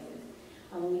them places.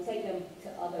 When we take them to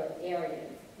other areas,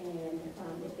 and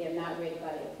if they're not ready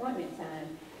by the appointment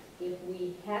time, if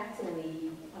we have to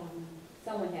leave,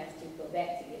 someone has to go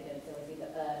back to get them, so it's either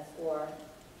us or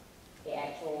the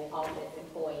actual office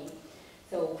employee.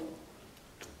 So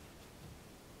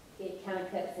it kind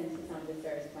of cuts into some of the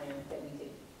service plans that we do.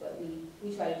 But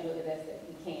we try to do the best that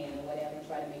we can or whatever,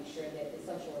 try to make sure that the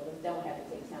social workers don't have to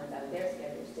take time out of their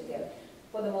schedules to go.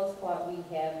 For the most part, we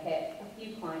have had a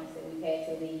few clients that we've had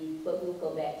to leave, but we'll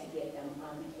go back to get them.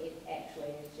 It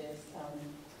actually is just,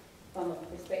 from a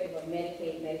perspective of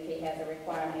Medicaid, Medicaid has a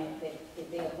requirement that if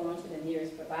they are going to the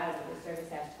nearest provider, the service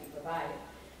has to be provided.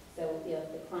 So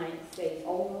if the client stays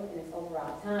over and it's over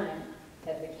our time,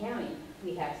 as the county,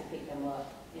 we have to pick them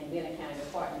up. And being a county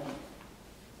department,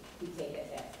 we take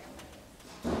that task.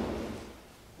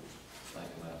 Thank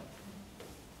you, ma'am.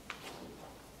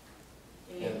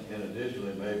 And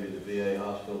additionally, maybe the VA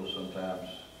hospital, sometimes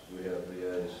we have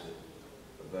VAs that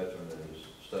a veteran is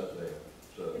stuck there.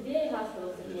 So The VA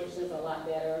hospital situation is a lot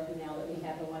better now that we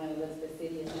have the one in Elizabeth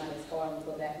City. It's not as far, and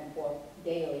we go back and forth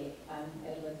daily at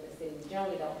Elizabeth City. We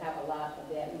generally don't have a lot of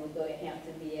that when we go to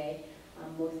Hampton VA.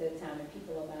 Most of the time, if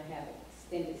people are going to have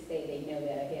extended stay, they know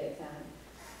that ahead of time.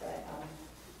 But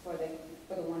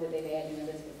for the one that they've added in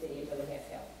Elizabeth City, it really has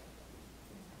helped.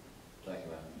 thank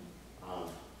you, ma'am.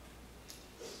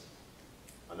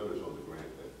 I noticed on the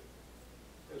grant that,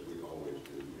 as we always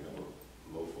do, we have a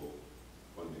local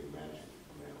funding matching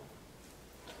amount.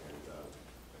 And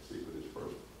I see for this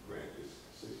first grant is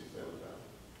 $67,000.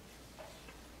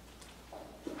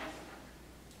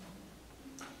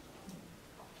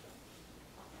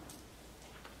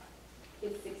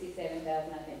 It's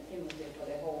 $67,000, I think, cumulative for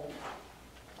the whole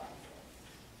process.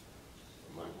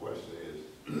 My question is,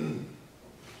 to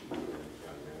the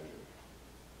county manager,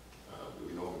 do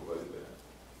we normally budget that?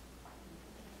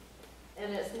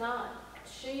 And it's not,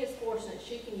 she is fortunate,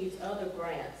 she can use other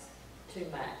grants to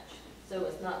match. So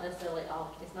it's not necessarily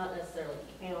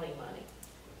county money.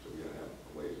 So we gotta have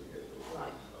ways to get those.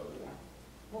 Right.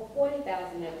 Well,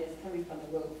 40,000 of it is coming from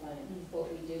the road fund.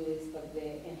 What we do is for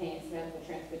the enhanced medical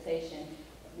transportation,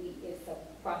 it's a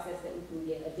process that we can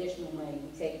get additional money.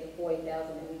 We take the 40,000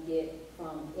 that we get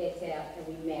from EdTap and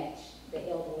we match the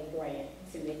elderly grant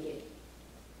to make it,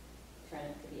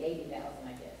 trying to be 80,000,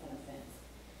 I guess, in a sense.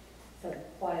 So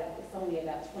it's only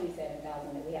about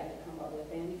 27,000 that we have to come up with,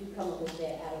 and we do come up with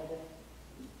that out of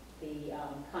the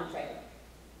contract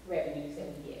revenues that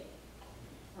we get.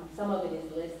 Some of it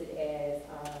is listed as,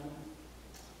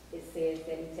 it says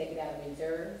that we take it out of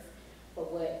reserves,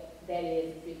 but what that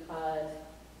is because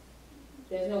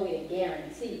there's no way to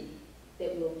guarantee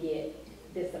that we'll get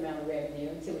this amount of revenue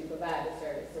until we provide the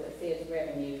service. So it says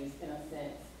revenues in a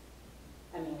sense.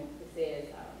 I mean, it says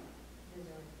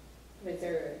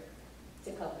reserve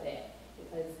to cover that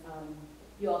because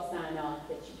you all sign off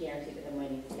that you guarantee that the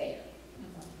money is there.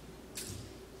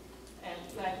 And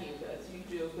thank you, because you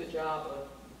do a good job of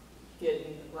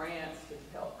getting the grants to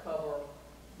help cover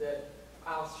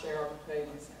our share of the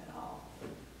payments and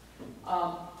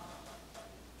all.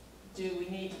 Do we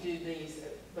need to do these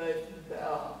both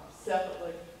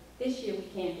separately? This year we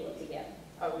can do it together.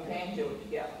 Oh, we can do it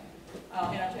together.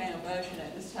 I'll entertain a motion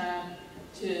at this time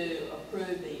to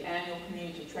approve the annual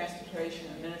Community Transportation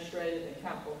Administrative and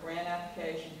Capital Grant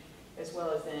application, as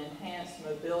well as the Enhanced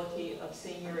Mobility of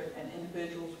Senior and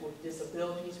Individuals with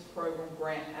Disabilities Program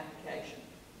Grant application.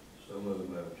 So moved,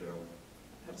 Madam Chairman.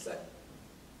 Have a second?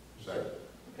 Second.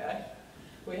 Okay.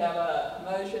 We have a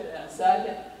motion and a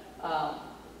second.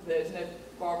 There's no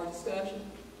further discussion.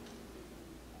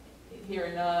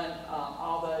 Hearing none,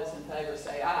 all those in favor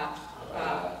say aye.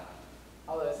 Aye.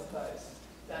 All those opposed.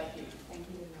 Thank you. Thank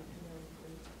you.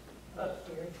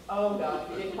 Oh,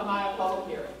 God, you didn't come out of public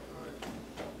hearing.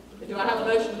 Do I have a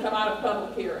motion to come out of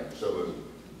public hearing? So moved.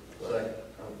 Second.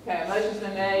 Okay, a motion's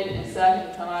been made and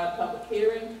seconded to come out of public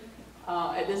hearing.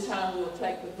 At this time, we'll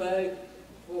take the vote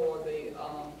for the,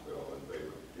 We're all in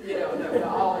favor. we're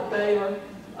all in favor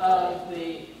of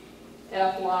the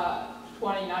FY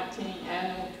 2019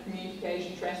 Annual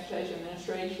Communication Transportation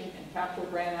Administration and Capital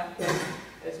Grant application,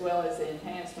 as well as the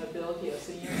Enhanced Mobility of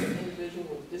Seniors and Individuals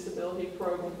with Disability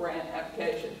Program Grant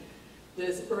application.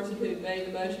 Does the person who made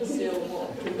the motion still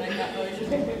want to make that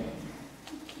motion?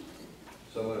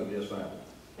 So moved, yes, ma'am.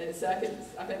 And a second,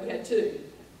 I think we had two.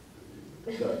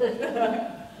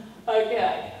 Second.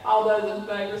 Okay, all those in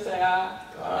favor say aye.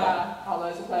 Aye. All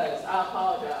those opposed. I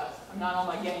apologize. I'm not on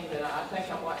my game tonight. I think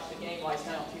I watched the game last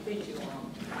night on TV too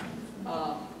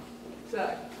long.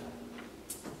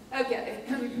 Okay,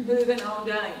 moving on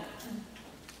down.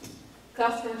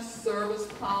 Customer Service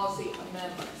Policy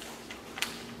Amendments.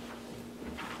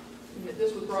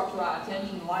 This was brought to our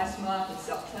attention last month in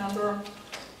September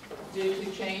due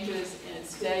to changes in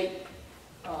state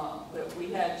that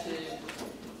we had to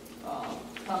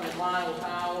come in line with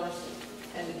ours.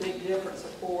 And the big difference,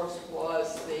 of course,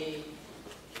 was the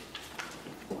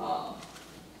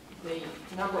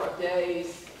number of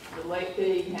days. The late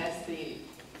fee has to be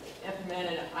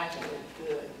implemented, actually,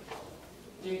 the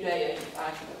due date,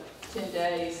 actually, 10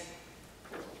 days.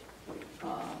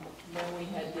 When we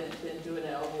had been doing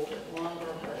it a little bit longer,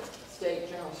 but state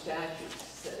general statute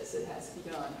says it has to be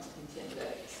done in 10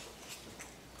 days.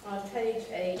 On page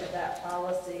 8 of that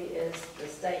policy is the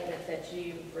statement that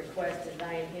you requested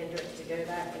Diane Hendricks to go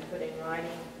back and put in writing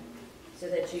so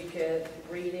that you could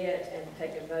read it and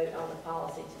take a vote on the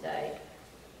policy today.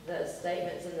 The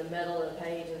statement's in the middle of the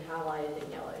page and highlighted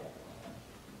in yellow.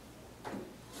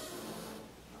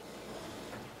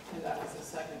 And that was the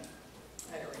second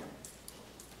area.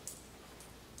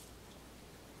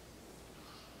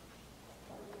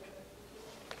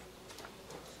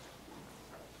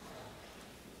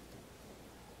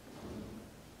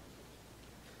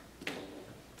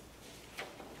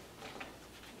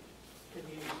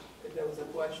 There was a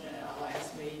question in our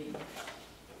last meeting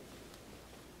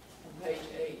on page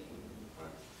 8.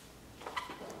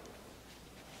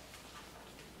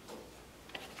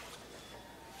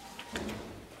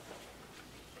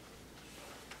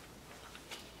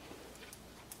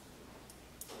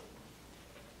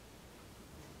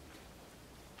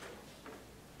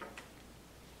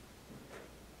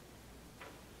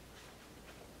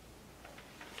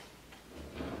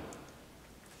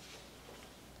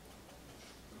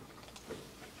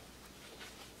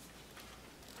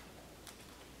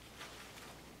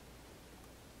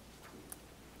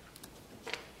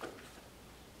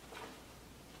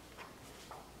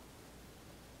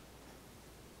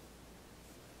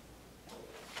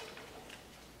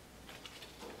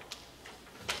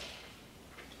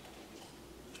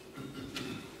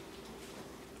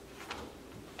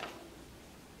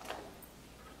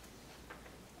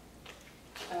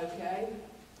 Okay.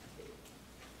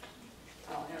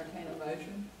 I'll entertain a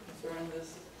motion concerning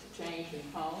this change in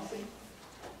policy.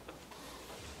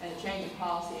 And the change in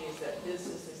policy is that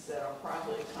businesses that are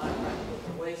privately contracted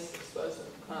with a waste disposal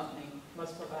company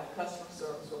must provide customer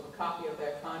service with a copy of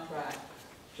their contract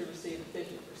to receive a 50%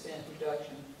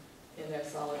 reduction in their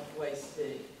solid waste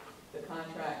fee. The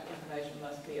contract information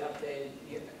must be updated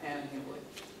annually.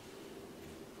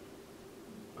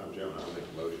 Madam Chairman, I make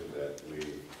a motion that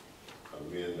we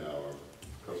amend our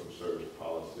customer service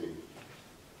policy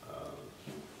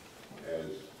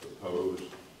as proposed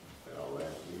at our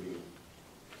last meeting,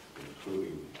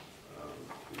 including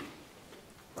the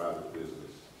private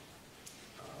business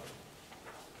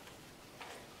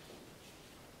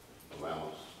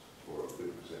allowance for a 50%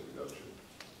 reduction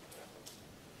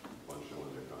on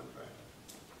showing their contract.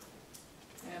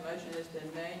 And a motion has been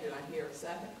made. Did I hear a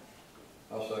second?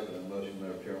 I'll second the motion,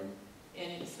 Madam Chairman.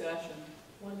 Any discussion?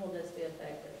 When will this be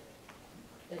effective?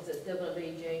 Is it still going to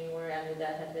be January? I knew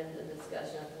that had been the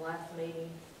discussion at the last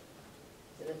meeting.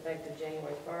 Is it effective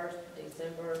January 1st,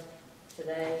 December,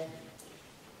 today?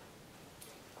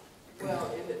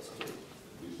 Well, if it's to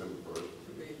December 1st.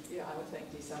 be, yeah, I would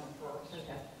think December 1st.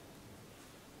 Okay.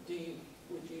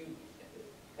 Would you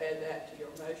add that to your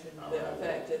motion, I'll that add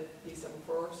that. effective December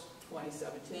 1st,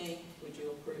 2017? Would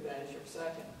you approve that as your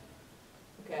second?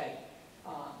 Okay.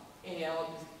 Any other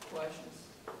questions?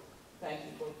 Thank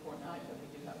you for reporting out that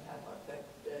we do have to have our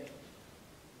effective date.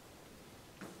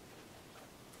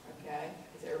 Okay.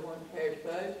 Is everyone prepared to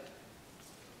vote?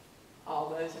 All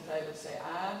those in favor say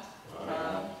aye.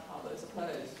 Aye. All those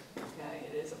opposed? Okay,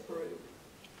 it is approved.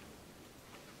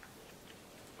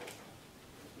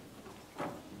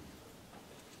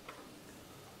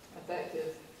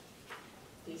 Effective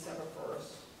December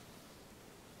 1st.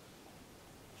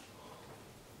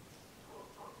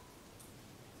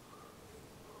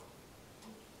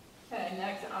 Okay,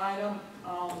 next item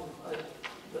on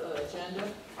the agenda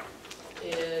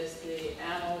is the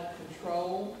animal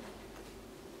control.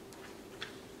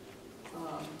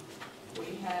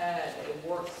 We had a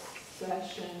work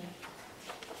session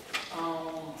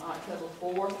on October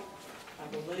 4th, I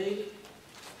believe,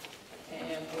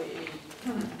 and we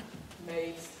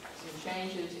made some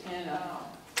changes in our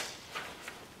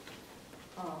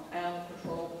animal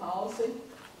control policy.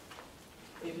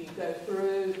 If you go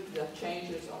through, the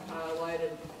changes are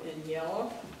highlighted in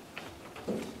yellow.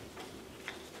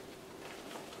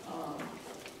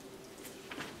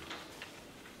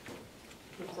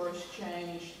 The first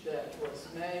change that was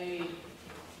made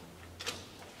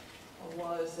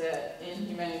was that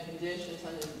inhumane conditions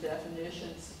under the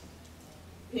definitions,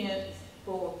 pens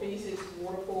full of feces,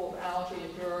 water full of algae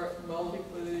and dirt, moldy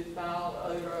food, foul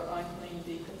odor, unclean,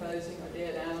 decomposing, or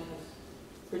dead animals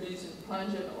producing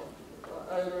pungent or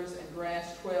odors, and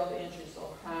grass 12 inches or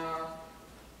higher.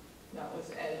 That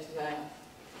was added to that.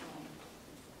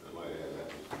 I might add that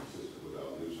is consistent with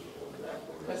our nuisance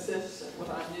ordinance. Consistent with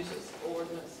our nuisance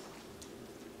ordinance.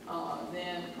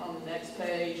 Then on the next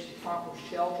page, proper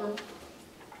shelter,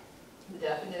 the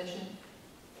definition,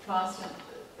 constant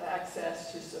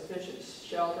access to sufficient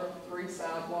shelter, 3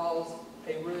 side walls,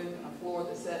 a roof, and a floor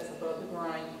that sets above the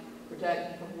ground,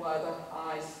 protecting from weather,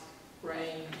 ice,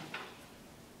 rain,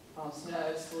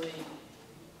 snow, sleet,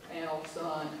 and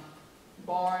sun.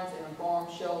 Barns and farm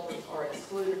shelters are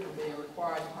excluded from being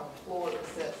required to have a floor that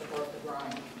sets above the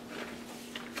ground.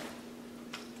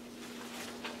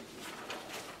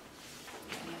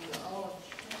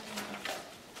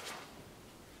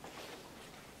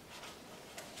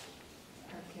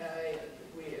 Okay,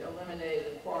 we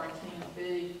eliminated the quarantine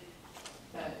fee.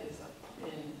 That is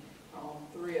in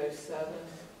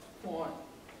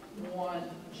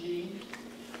 307.1G.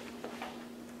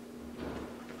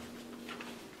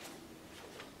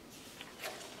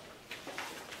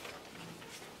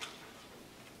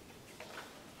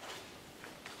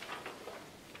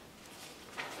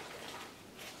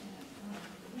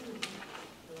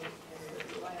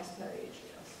 Last page,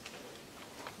 yes.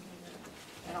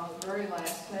 And on the very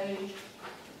last page,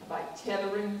 about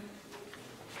tethering,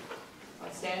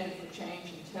 a standard for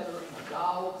change in tethering of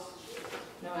dogs.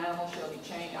 No animal shall be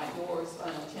chained outdoors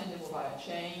unattended without a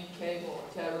chain, cable,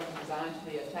 or tethering designed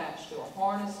to be attached to a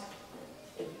harness.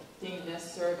 If deemed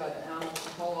necessary by the animal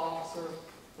control officer,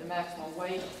 the maximum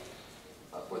weight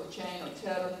for the chain or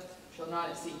tether shall not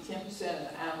exceed 10% of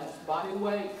the animal's body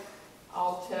weight.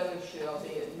 All tethers shall be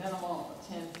a minimum of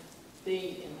 10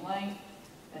 feet in length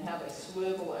and have a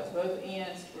swivel at both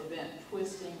ends to prevent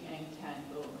twisting and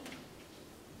tangling.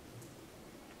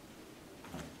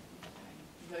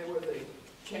 They were the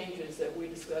changes that we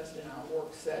discussed in our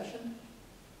work session.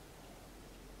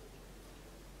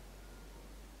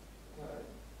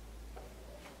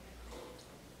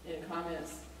 Any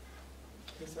comments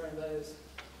concerning those?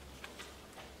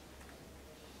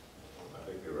 I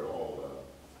think they were all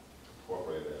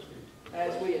incorporated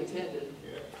As we intended.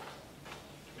 yeah.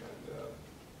 And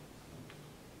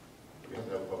we have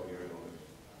to have a public hearing on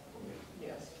this.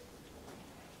 Yes.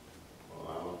 Well,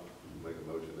 I'll make a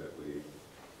motion that we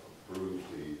approve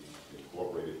the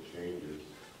incorporated changes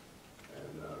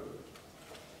and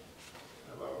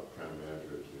have our county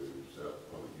manager to set up a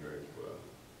public hearing for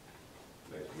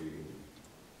next meeting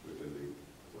within the,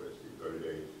 30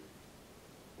 days,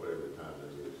 whatever the time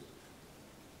that is.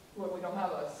 Well, we don't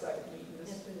have a second meeting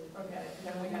this, okay,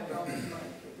 can we have it on this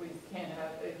Monday? If we can't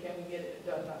have, can we get it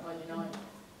done by Monday night?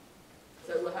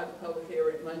 So we'll have a public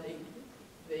hearing Monday,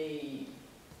 the,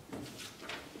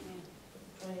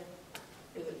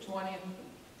 is it 20th?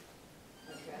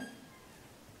 Okay.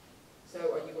 So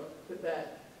are you going to put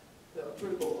that, the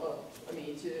approval of,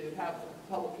 to have a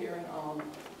public hearing on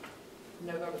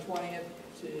November 20th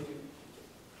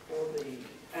for the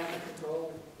animal control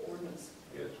ordinance?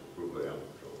 Yes, approval of animal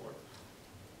control ordinance.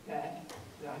 Okay,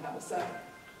 do I have a second?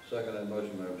 Second that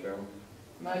motion, Madam Chairman.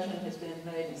 Motion has been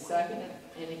made and seconded.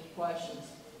 Any questions?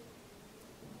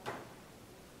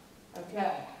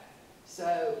 Okay,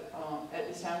 so at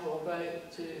this time we'll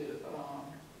vote to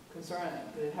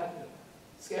have to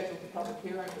schedule the public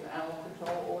hearing for the animal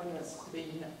control ordinance to be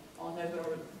on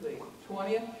November the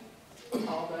 20th.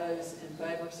 All those in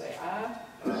favor say aye.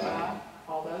 Aye.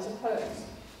 All those opposed.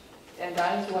 And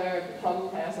that is where the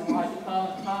public has a right to come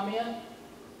and comment.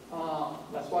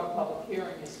 That's what a public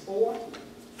hearing is for.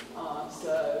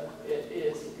 So it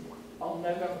is on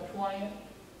November 20th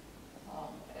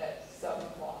at 7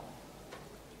 o'clock.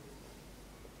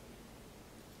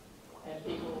 And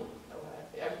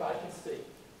everybody can speak.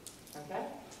 Okay?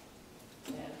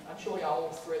 And I'm sure y'all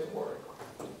will spread the word.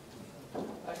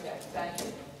 Okay, thank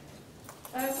you.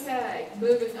 Okay,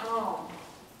 moving on.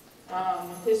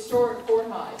 Historic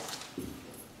courthouse.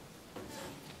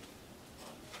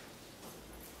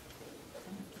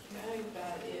 Okay,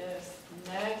 that is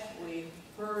next. We've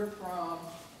heard from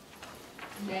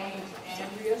James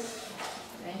Andreas,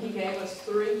 and he gave us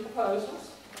 3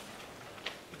 proposals.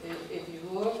 If you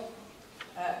look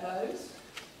at those,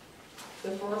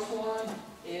 the first one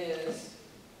is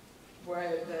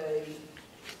where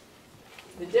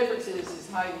the difference is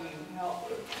how you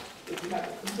help, if you have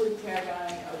a complete tear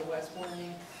down of the west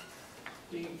wing,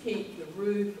 do you keep the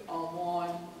roof on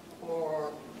one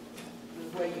or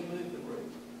the way you move the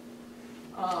roof?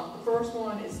 The first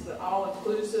one is the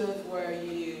all-inclusive where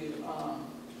you,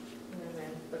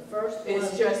 The first it's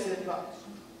one, just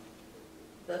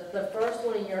the first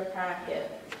one in your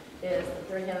packet is the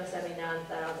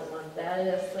 379,000 one. That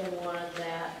is the one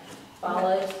that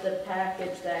follows the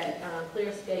package that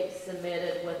Clearscape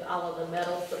submitted with all of the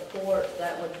metal supports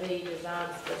that would be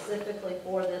designed specifically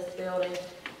for this building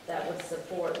that would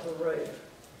support the roof.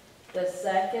 The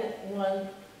second one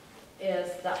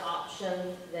is the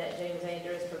option that James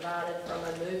Andrews provided from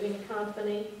a moving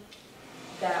company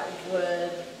that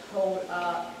would hold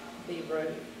up the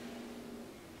roof.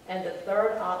 And the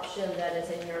third option that is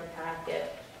in your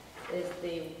packet is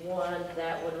the one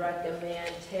that would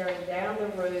recommend tearing down the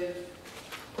roof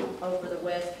over the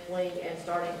west wing and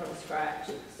starting from scratch,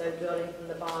 so building from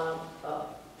the bottom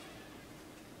up.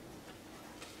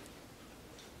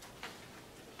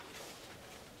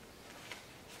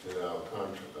 Then our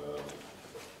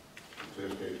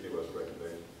Clearscape give us a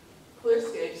recommendation,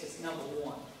 Clearscapes is number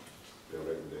one. their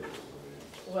recommendation.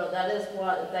 Well, that is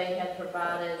what they had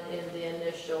provided in the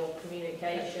initial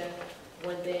communication,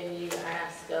 when then you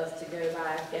asked us to go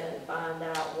back and find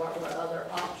out what were other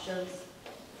options.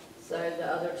 So the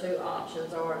other two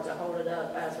options are to hold it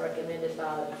up as recommended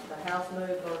by the house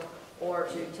mover, or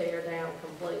to tear down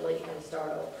completely and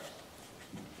start over.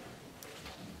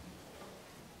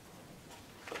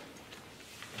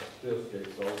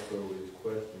 Clearscape also is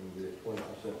questioning the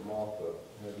 20% markup.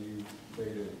 Have you made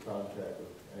any contact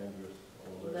with Andrews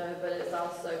on that? No, but it's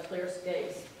also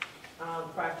Clearscape's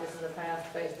practice in the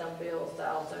past based on bills to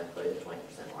also include a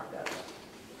 20% markup.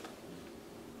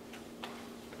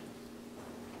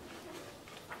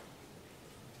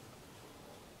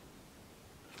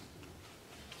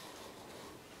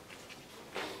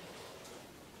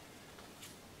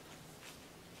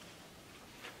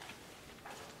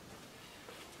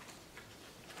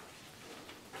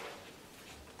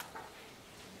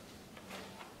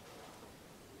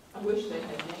 I wish they had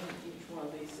named each one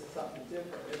of these as something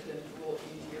different, it'd been a little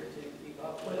easier to keep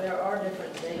up Well, with. there are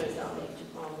different dates on each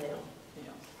on them.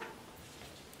 Yeah.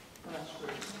 That's true.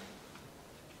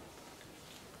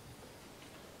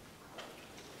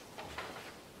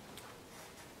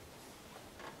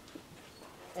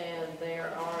 And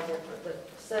there are different, the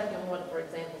second one, for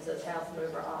example, says house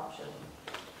mover option.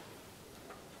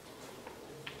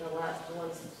 The last one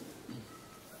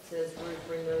says roof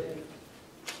removed.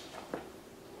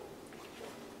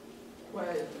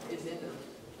 Well, it's in the,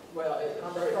 well, it,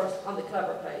 On the first, on the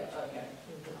cover page. okay,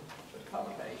 the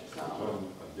cover page, it's not on.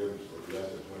 Some a difference of less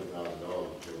than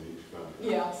 $20,000 between each contract.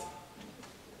 Yes,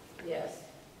 Yes.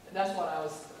 that's what I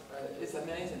was, it's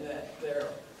amazing that they're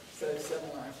so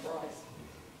similar in price.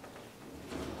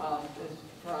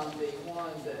 From the one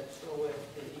that's with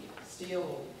the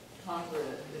steel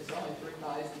concrete, it's only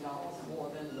 $3,000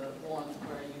 more than the one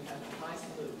where you have the ice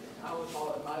loop. I would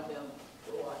thought it might have been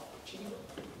a lot cheaper,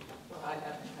 but I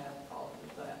haven't had a problem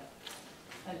with that.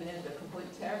 And then the complete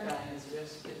tear down is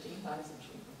just $15,000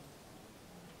 cheaper.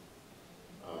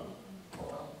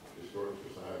 Well, Historic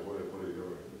Society, what are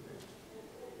your recommendations?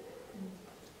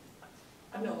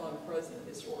 I'm no longer president of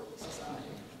the Historical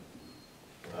Society.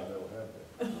 I don't have that.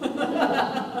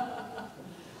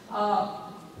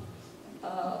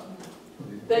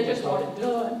 They just want it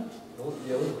done.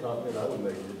 The only comment I would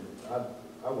make is,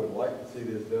 I would like to see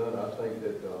this done. I think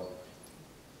that,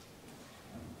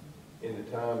 in the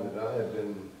time that I have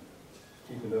been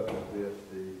keeping up with this,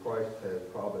 the price has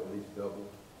probably at least doubled.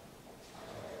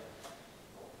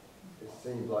 It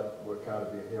seems like we're kind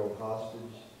of being held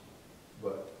hostage,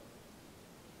 but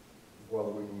whether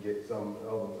we can get some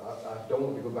of them, I don't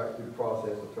want to go back through the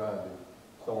process of trying to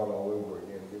start all over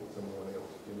again and get someone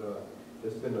else. You know,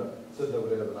 it's been sitting over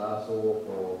there as an eyesore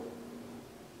for,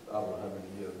 I don't know how many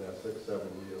years now, 6, 7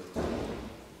 years.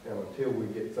 And until we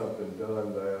get something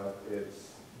done there,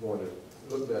 it's going to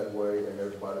look that way, and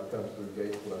everybody that comes through the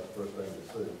gates, well, that's the first thing to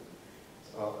see.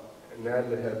 And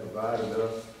Natalie has provided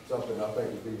us something I think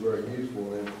would be very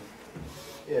useful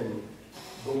in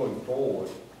going forward.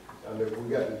 And if we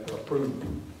got to approve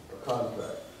a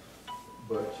contract,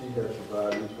 but she has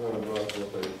provided each one of us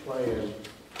with a plan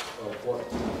of what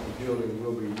the building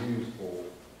will be used for.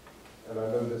 And I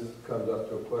know this comes up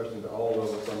to a question to all of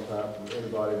us sometimes, from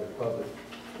anybody in the public,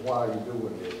 why are you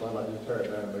doing this? Why not just tear it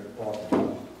down and make a parking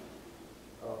lot?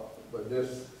 But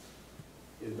this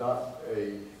is not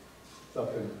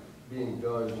something being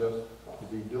done just to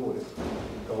be doing it,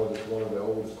 because it's one of the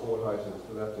oldest courthouses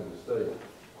left in the state.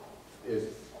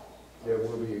 There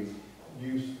will be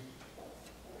use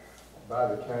by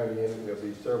the county in it. There'll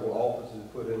be several offices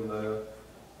put in there.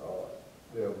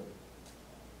 There'll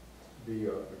be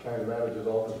the county manager's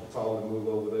office will probably move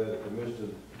over there. The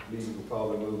commissioner's meeting will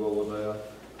probably move over there.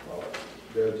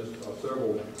 There are just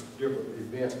several different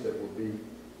events that will be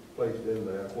placed in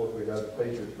there. Of course, we have the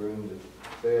Patriots room, the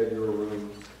Bad Euro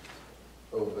room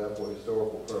over there for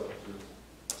historical purposes.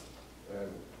 And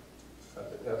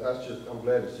that's just, I'm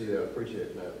glad to see that. I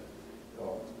appreciate that.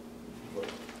 But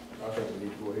I think we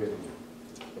need to go ahead and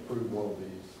approve one of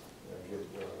these and get it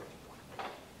done.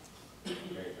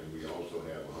 And we also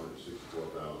have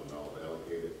 $164,000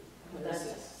 allocated.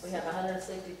 We have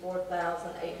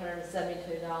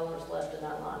 $164,872 left in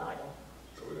that line item.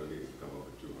 So we're gonna need to come up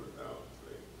with 200,000 for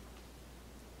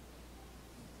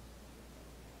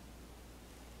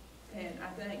that. And I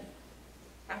think,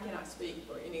 I cannot speak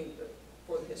for any of the,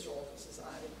 for the Historical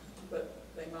Society, but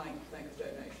they might think of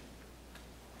donation.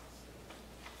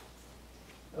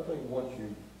 I think once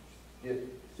you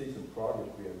see some progress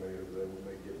being made over there, we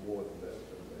may get more than that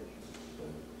donation.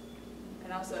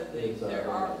 And also, there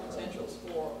are potentials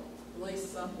for at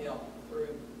least some help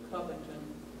through Covington,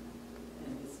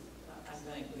 and I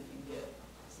think we can get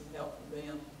some help from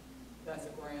them. That's a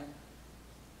grant.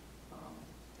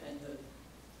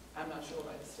 I'm not sure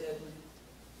about Stedman,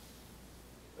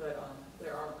 but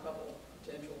there are a couple of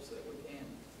potentials that we can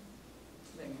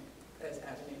think as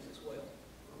avenues as well.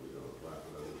 Are we gonna apply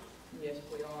for those? Yes,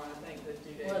 we are. I think the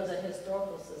due Well, date. the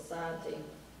Historical Society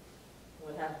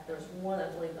would have, there's one, I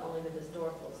believe, only the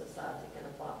Historical Society can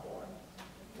apply for it.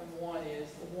 And one is,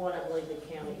 One, I believe, the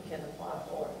county can apply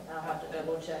for it. I'll have to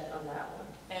double check on that one.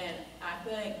 and I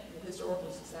think the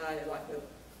Historical Society, like the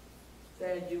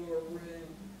Thad Ewer room,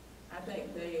 I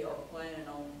think they are planning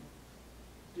on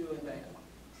doing that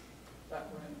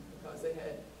room, because they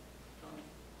had,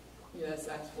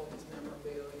 saxophonist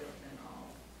memorabilia and all.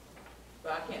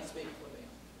 But I can't speak for them,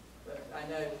 but I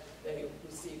know they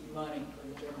received money from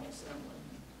the General Assembly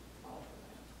and all for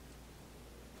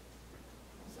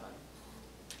that. So.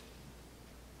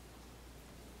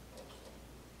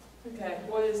 Okay,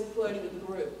 what is the pleasure of the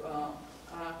group? I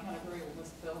kind of agree with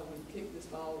Mr. Feller, we kicked this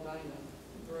ball down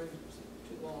the road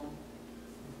too long.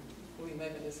 We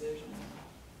make a decision.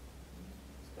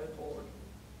 Let's go forward.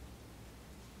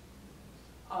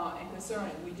 And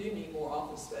concerning, we do need more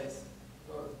office space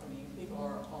for, people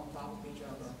are on top of each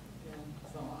other in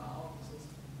some of our offices.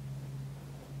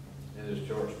 And this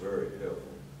chart's very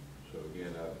helpful. So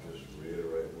again, I would just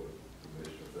reiterate what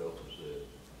Commissioner Felton said,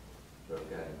 to our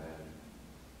county manager.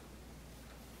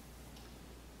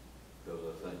 Because I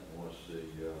think once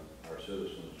our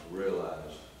citizens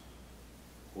realize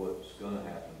what's gonna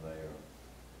happen there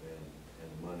and the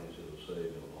monies it'll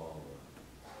save in the long run.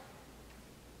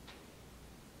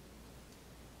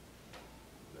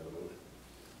 Is that a motion?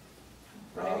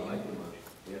 I'll make the motion,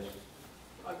 yes.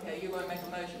 Okay, you're going to make a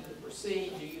motion to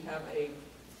proceed. Do you have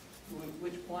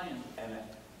which plan? And,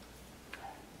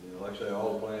 like I say,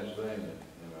 all the plans thing,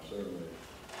 and I certainly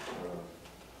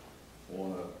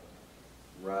want to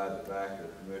ride the back of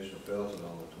Commissioner Felton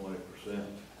on the 20%.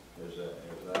 As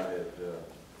I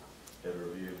had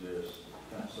reviewed this,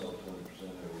 I saw 20%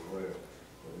 everywhere at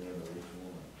the end of each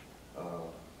one.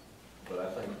 But I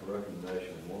think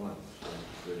recommendation one seems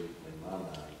to be, in my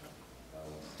mind,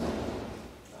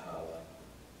 the highlight.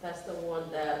 That's the one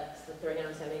that's the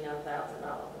 $379,000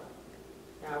 one.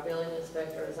 Now, our building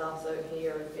inspector is also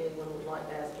here if anyone would like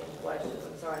to ask any questions.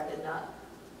 I'm sorry I did not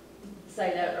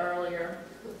say that earlier,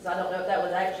 because I don't know if that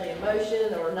was actually a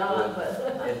motion or not, but.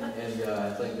 And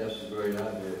I think that's a great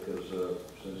idea, because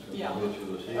since Yeah. Mr.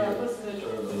 Mitchell is here, Mr. Mitchell.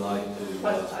 certainly like to This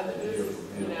hear is,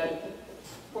 from him.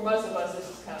 for most of us, this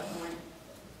is kind of boring.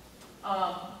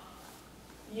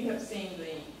 You have seen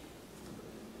the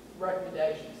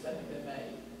recommendations that have been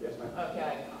made. Yes, ma'am.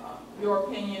 Okay, your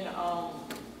opinion on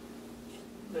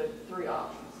the three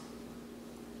options?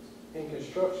 In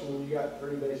construction, you got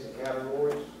three basic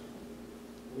categories: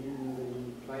 meeting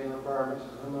the plan requirements,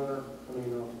 owner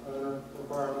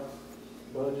requirements,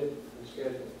 budget, and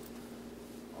schedule.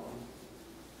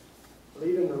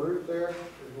 Leaving the roof there is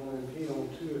going to impede on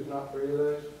two, if not three of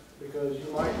those, because you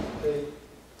might take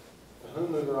the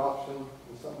homeowner option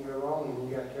and something go wrong and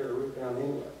you got to tear the roof down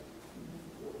anyway,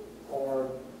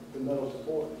 or the metal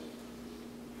supports.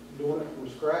 Doing it from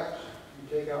scratch, you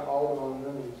take out all the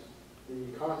unknowns. The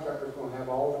contractor's going to have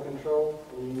all the control,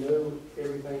 and you know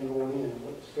everything going in,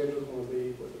 what the schedule's going to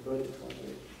be, what the budget's going to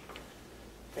be.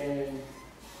 And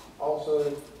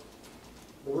also,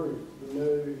 the roof, you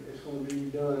know it's going to be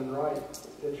done right,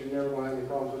 that you're never going to have any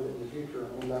problems with it in the future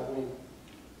on that wing.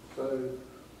 So,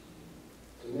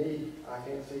 to me, I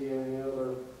can't see any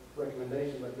other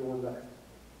recommendation but doing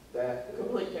that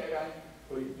Complete tear down.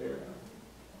 complete tear down.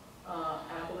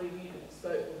 I believe you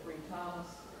spoke with Reed Thomas,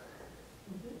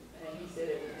 and he said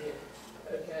it would be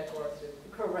okay for us to.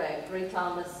 Correct. Reed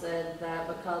Thomas said that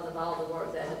because of all the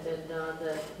work that had been done,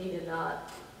 that he did not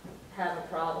have a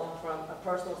problem from a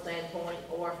personal standpoint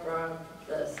or from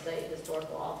the state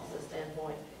historical office's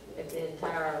standpoint if the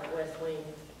entire west wing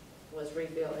was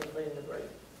rebuilt, including the roof.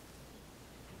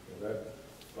 And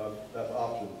that's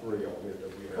option 3 on it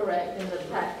that we have. Correct.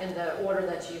 In the order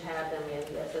that you have them in,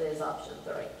 yes, it is option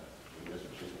 3.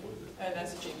 And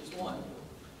that's the cheapest one.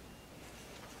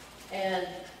 And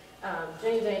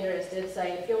James Andrews did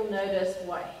say, if you'll notice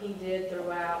what he did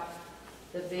throughout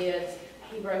the bids,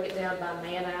 he broke it down by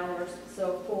man hours.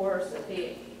 So of course, if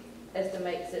he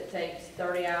estimates it takes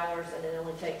 30 hours and it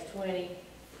only takes 20,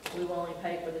 we will only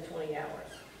pay for the 20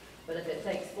 hours. But if it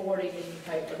takes 40, then you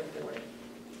pay for the 40.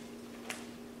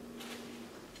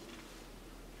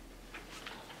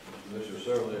 Commissioner,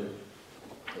 certainly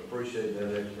appreciate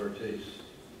that expertise.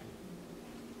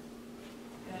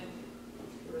 And,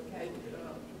 okay,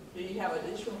 do you have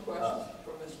additional questions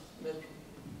for Mr.?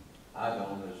 I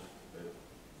don't, it's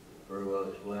very well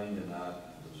explained, and I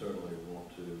certainly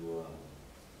want to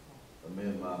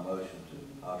amend my motion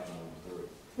to option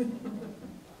number 3.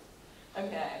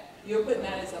 Okay, you're putting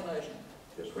that as a motion.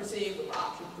 Yes, ma'am. Proceed with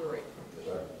option 3. Yes,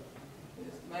 sir.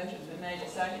 This motion's been made a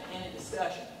second. Any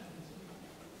discussion?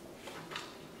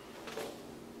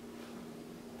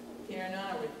 Hearing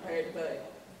none, are we prepared to vote?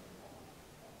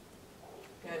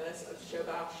 Okay, let's show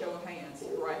by show of hands,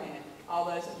 your right hand. All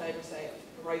those in favor say,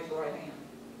 raise your right hand.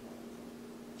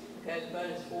 Okay, the vote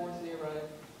is 4-0.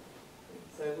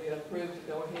 So we approve to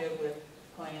go ahead with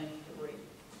Plan 3.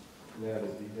 Now,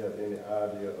 does he have any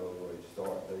idea of a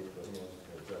start date for him?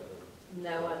 Is that what-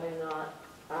 No, I do not.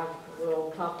 I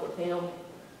will talk with him,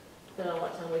 depending on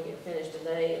what time we get finished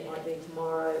today. It might be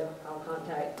tomorrow. I'll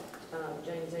contact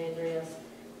James Andreas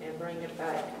and bring it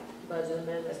back budget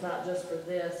amendments, not just for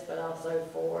this, but also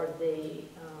for the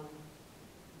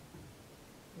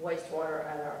wastewater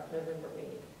at our November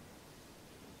meeting.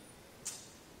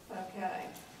 Okay,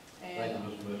 Thank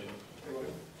and, you, Mr. Mitchell.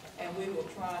 and we will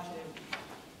try to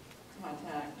make some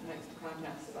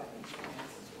contacts about these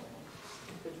grants as well,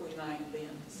 between now and then,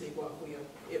 to see what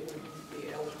it would be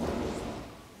eligible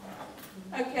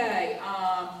for. Okay,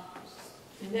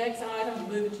 the next item,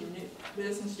 moving to new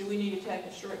business, do we need to take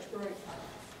a stretch break?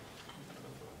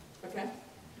 Okay.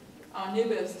 New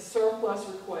business, surplus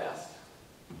request.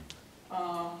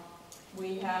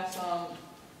 We have some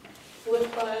flip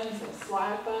phones and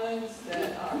slide phones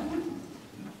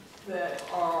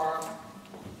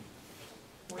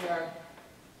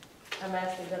I'm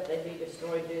asking that they be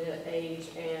destroyed due to age,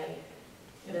 and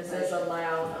this is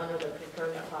allowed under the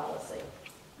procurement policy.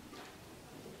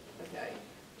 Okay,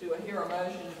 do I hear a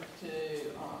motion to,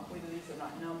 these are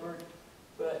not numbered,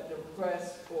 but the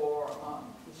request for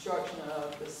construction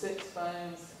of the 6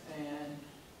 phones and,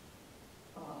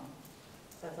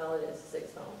 That's all it is,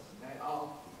 6 phones. okay,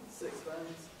 all 6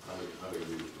 phones. How do you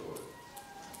restore it?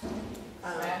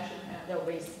 Smash and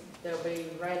They'll be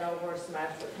ran over,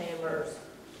 smashed with hammers,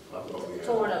 I thought we had-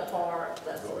 torn apart,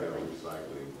 that I thought sort we of had thing.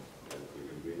 recycling. That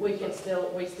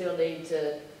we We still need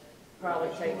to probably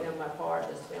take them apart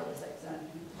just to be on the safe side.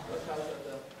 because of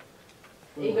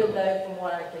the, Even though from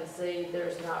what I can see,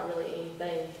 there's not really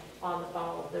anything on the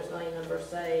phone, there's not any number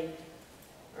saved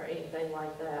or anything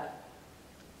like that.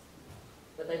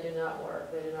 But they do not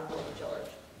work, they do not hold a charge.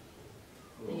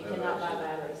 And you cannot buy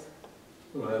batteries.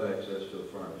 We'll have access to a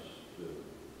furnace, too.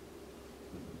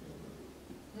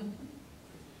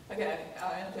 okay,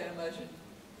 I'll entertain a motion.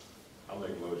 I'll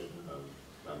make a motion,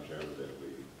 Madam Chairman, that we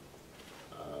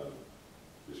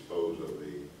dispose of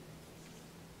the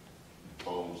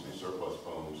phones, the surplus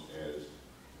phones as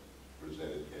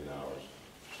presented in our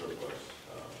surplus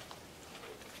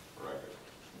record.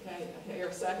 Okay, I hear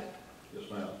a second. Yes,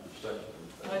 ma'am. Second.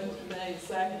 Motion's been made,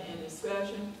 second, in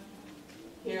discussion.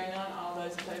 Hearing none, all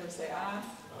those in favor say aye.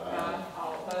 Aye.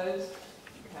 All opposed?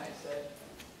 Okay, so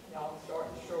y'all start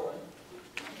destroying.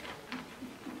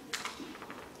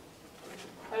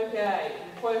 Okay,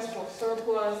 request for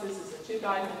surplus, this is a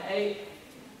 2008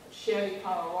 Chevy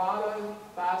Colorado,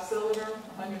 5-cylinder,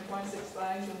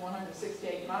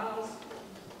 126,168 miles.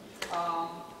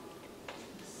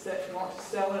 Want to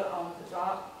sell it on the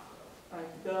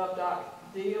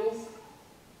gov.deals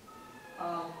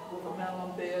with a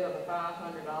minimum bid of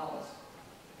 $500.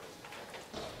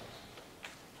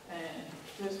 And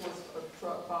this was a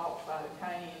truck bought by the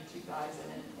county in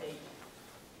 2008.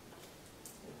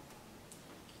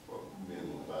 For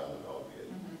minimum $500 bid.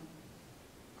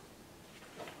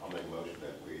 I'll make a motion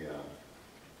that we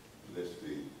list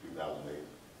the 2008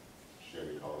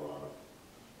 Chevy Colorado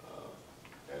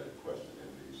as requested in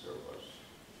the surplus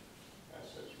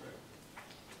assets record.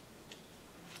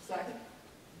 Second?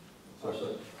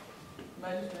 Second.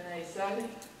 Motion's been made, second.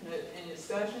 Any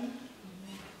discussion?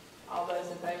 All those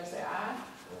in favor say aye.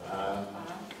 Aye.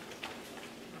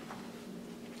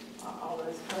 All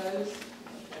those opposed?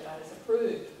 Okay, that is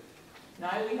approved.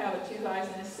 Now we have a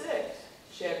 2006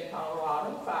 Chevy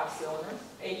Colorado, 5-cylinder,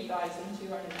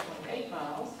 80,228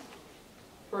 miles,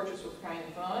 purchased with county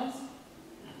funds.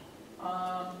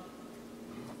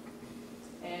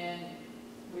 And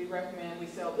we recommend we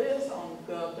sell this on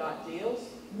gov.deals,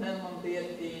 minimum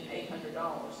bid being $800.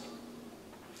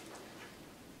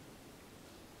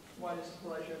 What is the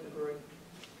pleasure of the group?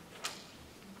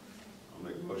 I'll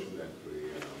make a motion that we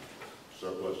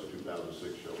surplus the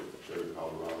 2006 Chevy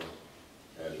Colorado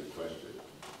as requested,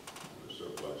 the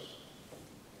surplus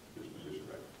disposition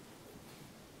record.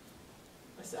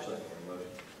 A second. Motion.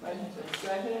 Motion's been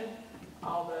seconded.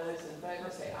 All those in favor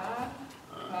say aye.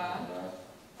 Aye.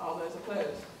 All those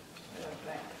opposed?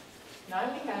 Okay.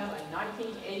 Now we have a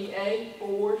 1988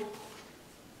 Ford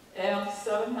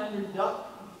F700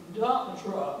 dump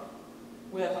truck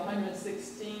with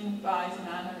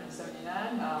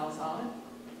 116,979 miles on it.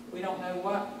 We don't know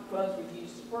what funds we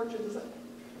used to purchase it,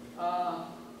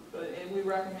 but we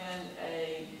recommend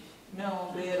a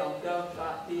minimum bid on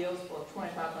GovDot deals for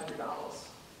 $2,500.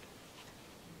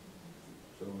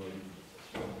 So moved.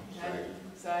 Okay.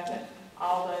 Second.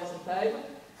 All those in favor?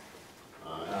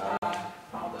 Aye. Aye.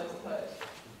 All those opposed?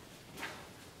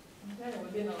 Okay,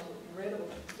 we're getting rid of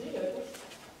vehicles.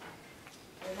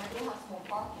 We'll have some more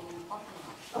parking in the parking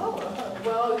lot. Oh,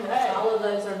 well, okay. All of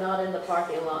those are not in the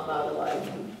parking lot, by the way.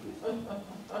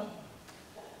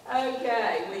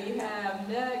 Okay, we have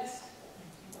next,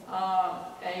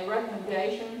 a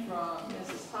recommendation from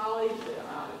Mrs. Holly,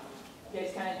 the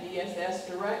Gates County DSS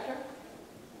Director.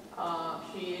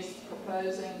 She is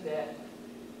proposing that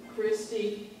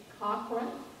Christy Cochran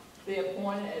be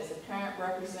appointed as the parent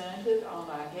representative on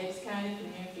our Gates County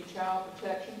Community Child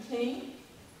Protection Team.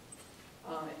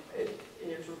 It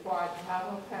is required to have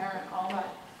a parent on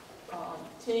that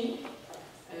team,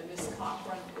 and Ms.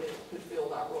 Cochran could fill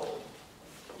that role.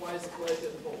 What is the pleasure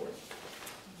of the board?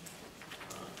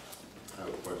 I have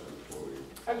a question for you.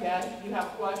 Okay, you have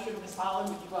a question, Ms. Holly,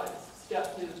 would you like to step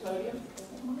to the podium?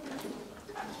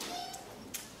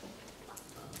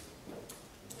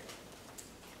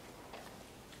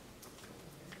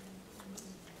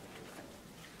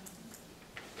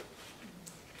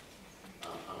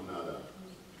 I'm not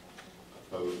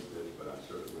opposed to this, but I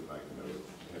certainly would like to know,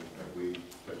 have we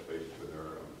touched base with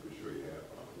her? I'm pretty sure you have.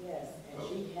 Yes, and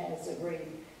she has agreed.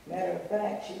 Matter of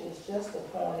fact, she was just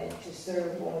appointed to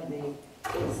serve on the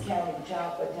Gates County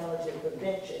Child Fatality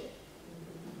Prevention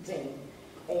Team,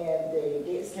 and the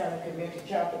Gates County Community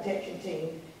Child Protection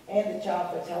Team and the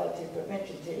Child Fatality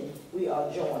Prevention Team, we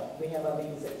are joined. We have our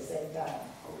meetings at the same time.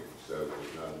 Okay, so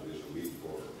it's not an additional meeting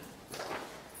for her?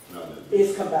 Not an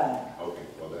It's combined. Okay,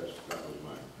 well, that was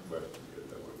my question,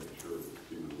 because I want to make sure that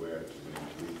she was aware that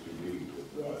these two meetings,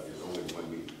 Yes. it's only one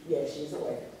meeting. Yes, she's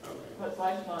aware. Okay. But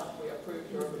last month, we approved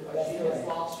her because That's she has correct.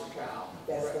 lost her child.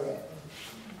 That's correct.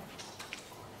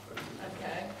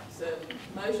 Okay, so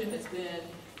motion has been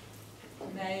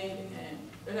made and,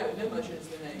 no motion has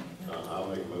been made. I'll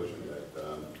make a motion that,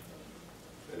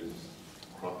 is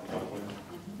Cochran,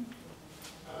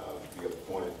 be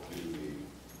appointed to the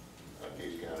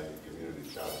Gates County Community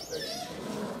Child Protection Team,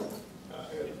 as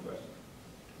requested.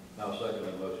 I'll second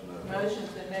that motion, Madam Chair. Motion's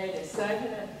been made and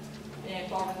seconded. Any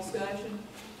further discussion?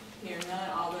 Hearing none,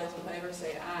 all those in favor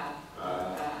say aye.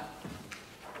 Aye.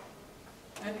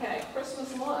 Okay,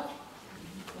 Christmas lunch.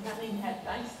 We haven't even had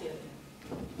Thanksgiving.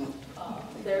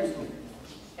 There's,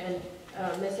 and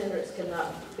Ms. Hendricks could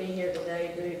not be here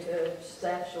today due to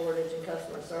staff shortage and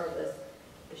customer service.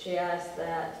 She asked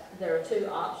that there are two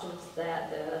options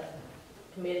that the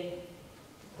committee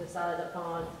decided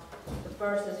upon. The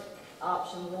first is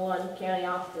option one, county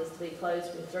offices to be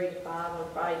closed from 3 to 5 on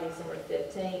Friday, December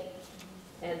 15th.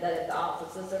 And that if the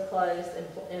offices are closed and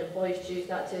employees choose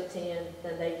not to attend,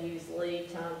 then they use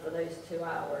leave time for those 2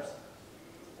 hours.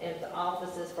 And if the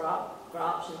offices, for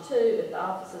option two, if the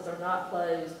offices are not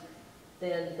closed,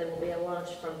 then there will be a lunch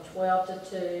from 12 to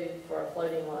 2 for a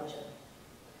floating luncheon.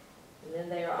 And then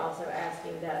they are also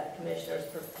asking that commissioners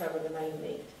cover the main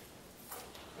meat.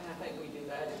 And I think we do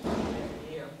that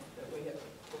every year, that we have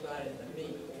provided the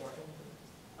meat for.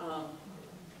 I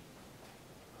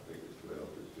think it's 12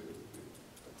 to 2.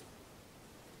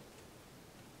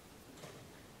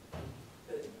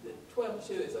 The 12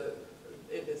 to 2 is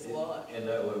if it's lunch. And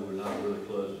that way, we're not really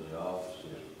closing the offices,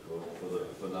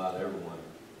 for not everyone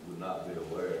would not be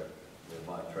aware. They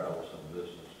might travel some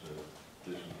distance to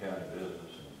do some county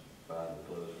business and find it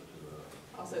closer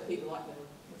to, Also, people like to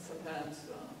sometimes,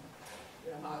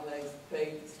 holidays,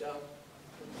 pay stuff,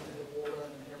 the water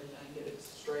and everything, get it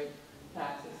straight,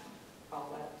 taxes, all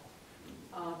that.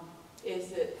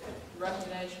 Is it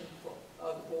recommendation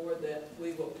of the board that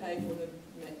we will pay for the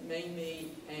main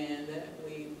meat and that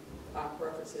our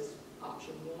preference is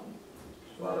option one?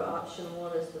 Well, option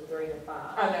one is the 3 to 5.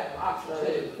 Oh, no, option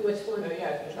two. Which one? Oh,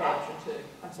 yeah, it's Okay. option two.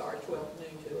 I'm sorry, 12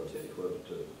 noon to 2. 12 to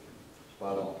 2.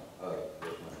 Spot on. Yes,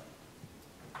 ma'am.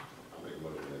 I'll make a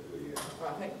motion that we, Well,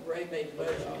 I think Ray made the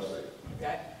I'll motion. say,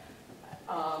 Okay.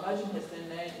 Motion has been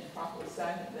made and properly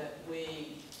seconded that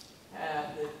we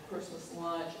have the Christmas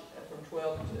lunch from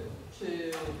 12 to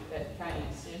 2 at County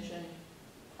Extension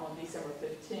on December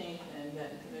 15th, and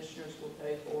that the commissioners will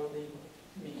pay for the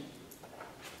meal.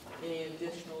 Any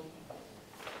additional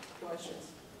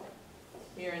questions?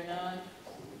 Hearing none,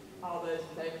 all those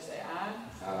in favor say aye.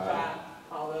 Aye.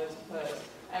 All those opposed.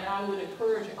 And I would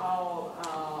encourage all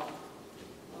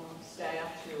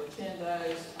staff to attend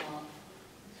those.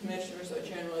 Commissioners are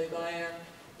generally there.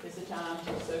 It's a time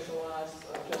to socialize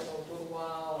just a little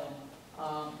while, and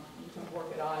you can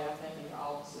work at I think, in your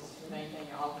offices, to maintain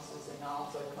your offices, and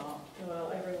also come.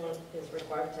 Well, everyone is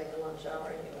required to take a lunch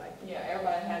hour anyway. Yeah,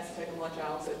 everybody has to take a lunch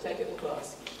hour, so take it with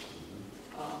us.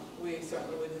 We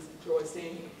certainly would enjoy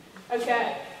seeing you.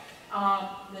 Okay,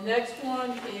 the next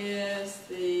one is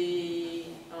the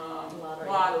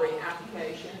lottery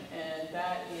application, and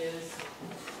that is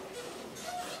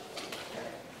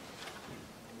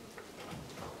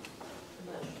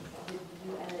Did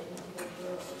you add it into the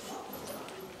book?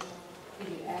 Did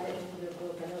you add it into the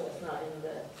book? I know it's not in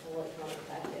the electronic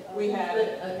packet. we have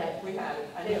it. Okay. We have it.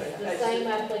 I know It's it. the same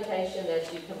application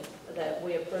that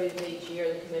we approve each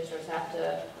year. The commissioners have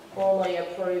to formally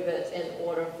approve it in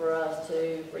order for us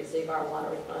to receive our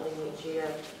lottery funding each year.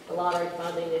 The lottery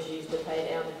funding is used to pay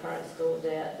down the current school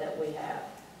debt that we have.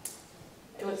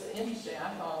 It was interesting, I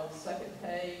thought on the second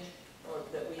page, or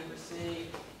that we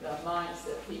received, the amounts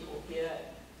that people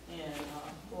get in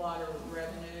lottery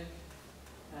revenue.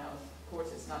 Now, of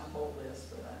course, it's not the whole list,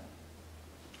 but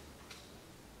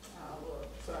well, it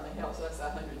certainly helps us,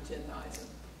 110,000.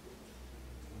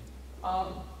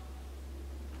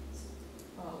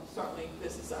 Certainly,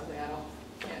 this is something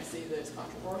can't see that it's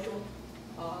controversial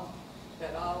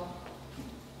at all.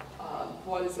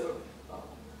 What is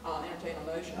I'll entertain a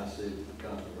motion. I see it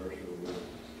controversial if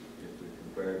we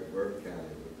compare it to Burke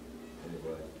County, but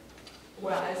anyway.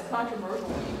 Well, it's controversial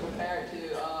when you compare it to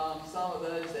some of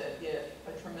those that get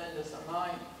a tremendous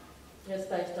amount. It's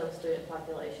based on student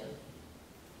population.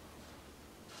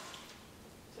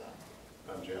 So,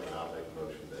 Madam Chairman, I'll make a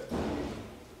motion that we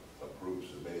approve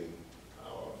submitting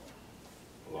our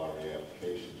lottery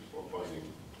applications for funding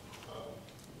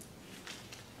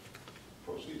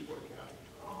proceeds for the county.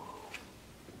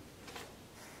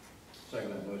 Second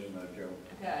that motion, Madam Chairman.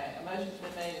 okay, a motion's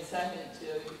been made and seconded to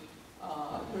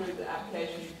approve the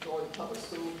application for the public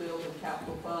school building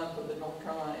capital fund for the North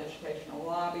Carolina Educational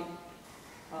Lottery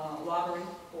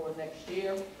for next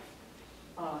year.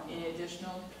 Any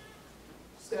additional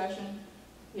discussion?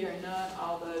 Hearing none,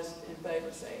 all those in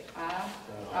favor say aye.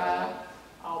 Aye.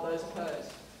 All those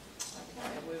opposed?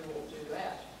 Okay, we will do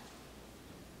that.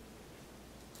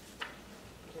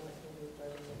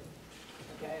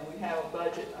 Okay, and we have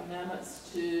budget amendments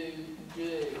to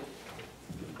do.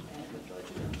 And the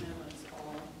budget amendments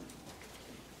are.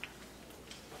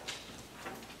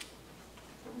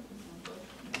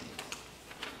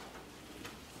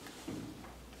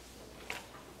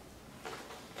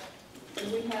 Do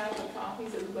we have the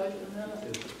copies of the budget amendments?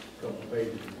 It's a couple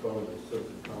pages in front of the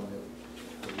subject comment.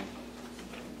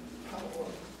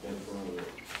 In front of it.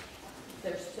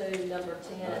 There's two, number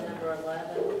 10 and number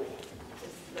 11.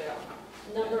 It's there.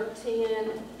 Number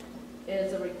 10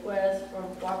 is a request from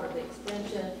Cooperative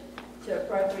Extension to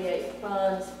appropriate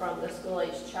funds from the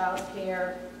school-age child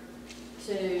care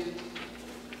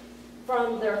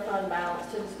from their fund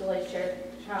balance to the school-age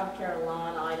child care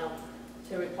line item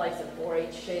to replace a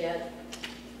 4-H shed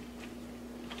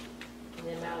in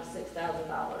the amount of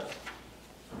 $6,000.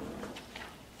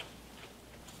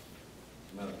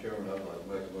 Madam Chairman, I'd like to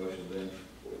make a motion then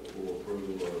for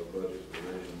approval of budget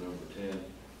revision number 10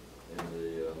 in the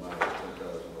amount of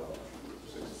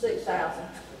 $10,000. 6,000.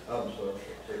 I'm sorry,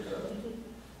 6,000.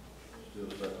 Still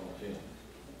stuck on 10.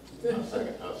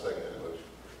 I'll second that motion.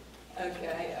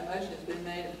 Okay, a motion has been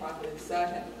made and properly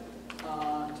second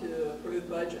to approve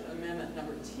budget amendment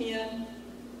number 10.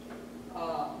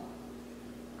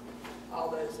 All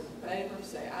those in favor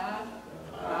say aye.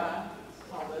 Aye.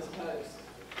 All those opposed?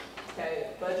 Okay,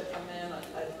 budget amendment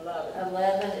 11.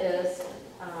 11 is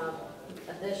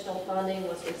additional funding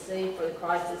was received for the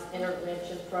Crisis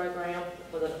Intervention Program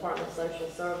for the Department of Social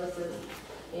Services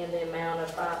in the amount of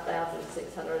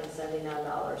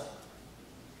 $5,679.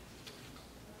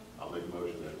 I'll make a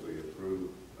motion that we approve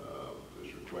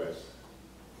this request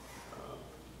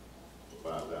for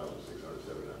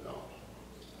 $5,679.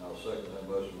 I'll second that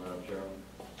motion, Madam Chairman.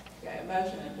 Okay, a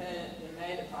motion has been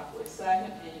made and properly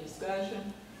second. Any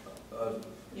discussion?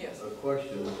 Yes. A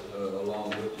question along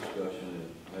with discussion,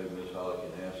 and maybe Ms. Holly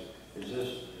can answer. Is this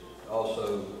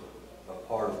also a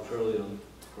part of Trillium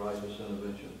Crisis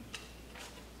Intervention?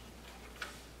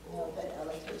 No,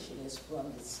 application is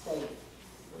from the state.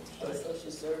 For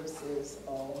social services,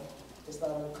 it's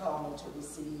not uncommon to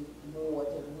receive more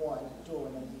than one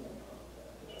during a year.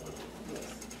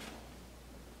 Yes.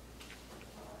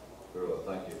 Very well,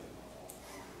 thank you.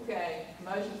 Okay,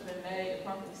 motion's been made,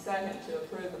 properly second to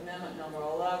approve amendment number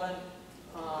 11,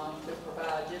 to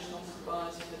provide additional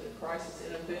funds to the crisis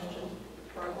intervention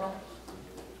program.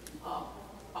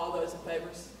 All those in favor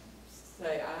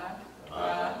say aye.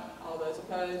 Aye. All those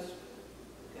opposed?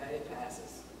 Okay, it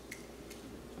passes.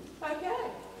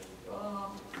 Okay.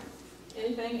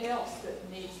 Anything else that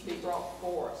needs to be brought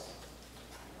before us?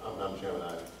 Madam Chairman,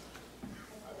 I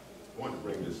wanted to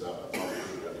bring this up. I probably should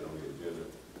have got it on the agenda.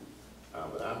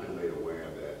 But I've been made aware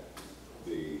that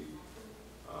the,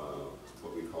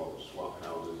 what we call the swap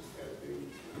houses at the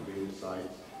convenience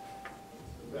sites,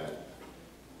 that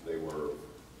they were,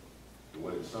 the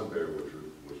one in Sunbury was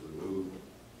removed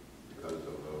because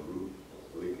of roof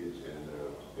leakage and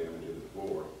damage in the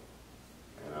floor.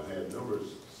 And I've had numerous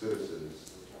citizens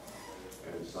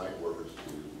and site workers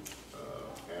to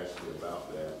ask me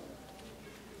about that.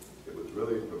 It was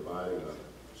really providing a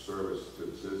service to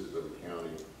the citizens of the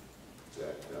county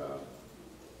that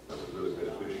was really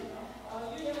beneficial.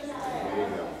 Many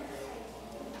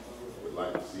would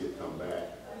like to see it come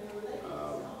back.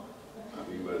 I've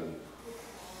even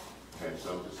had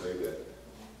some to say that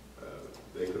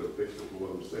they could have fixed it for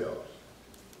themselves.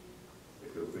 They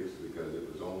could have fixed it because it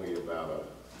was only about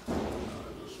a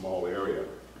small area. It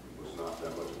was not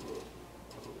that much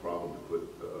of a problem to put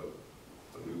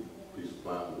a new piece of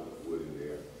plywood in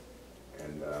there.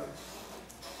 And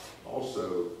also,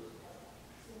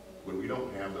 when we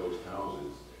don't have those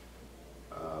houses,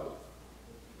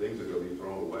 things are going to be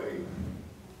thrown away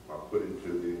or put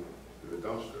into the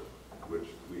dumpster, which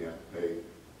we have to pay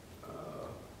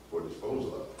for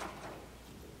disposal of.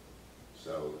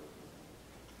 So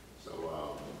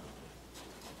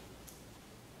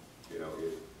you know,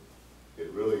 it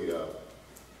really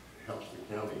helps the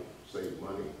county save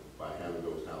money by having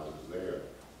those houses there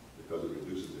because it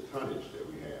reduces the tonnage that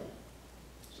we have.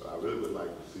 So I really would like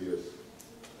to see us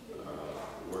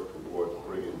work towards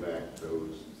bringing back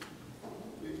those,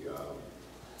 they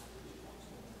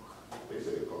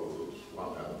say they call those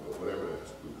swap houses, or whatever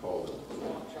we call them,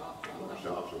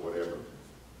 shops or whatever,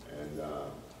 and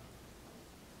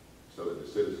so that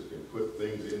the citizens can put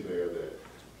things in there that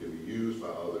can be used by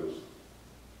others,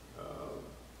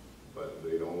 but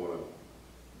they don't want to,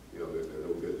 you know, they're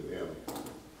no good to them,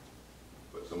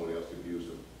 but someone else can use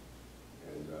them,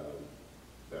 and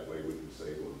that way we can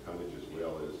save on tonnage as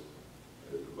well as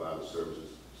provide a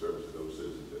service to those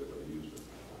citizens that are going to use them.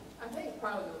 I think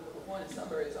probably the one in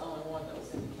Sunbury is the only one that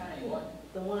was in the county, wasn't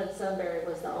it? The one in Sunbury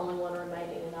was the only one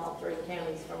remaining in all three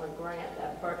counties from a grant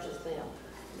that purchased them.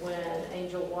 When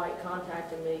Angel White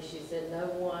contacted me, she said no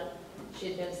one, she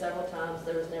had been several times,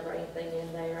 there was never anything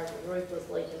in there, the roof was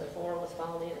leaking, the floor was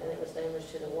falling in, and it was damaged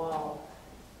to the wall.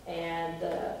 And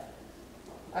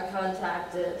I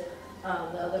contacted the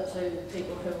other two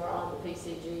people who were on the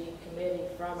PCG committee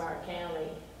from our county,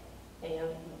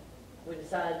 and we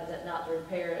decided that not to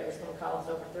repair it was going to cost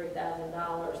over $3,000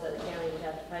 that the county would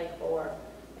have to pay for.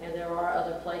 And there are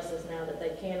other places now that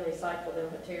they can recycle their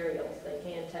materials. They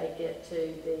can take it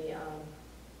to the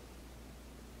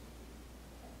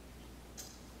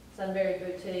Sunbury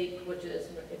Boutique, which is,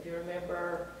 if you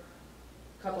remember,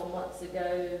 a couple of months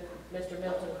ago, Mr.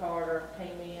 Milton Carter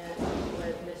came in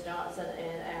with Ms. Johnson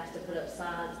and asked to put up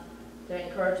signs to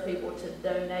encourage people to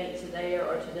donate to there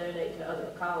or to donate to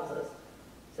other causes.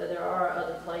 So there are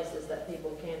other places that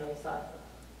people can recycle.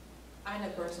 I know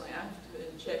personally, I've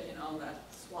been checking on that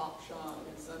swap shop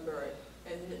in Sunbury,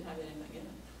 and it didn't have anything in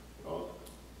it. Well,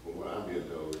 from what I'm being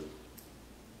told,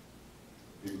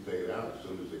 people take it out as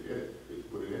soon as they get it. They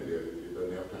put it in there, it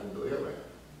doesn't have time to live around.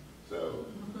 So,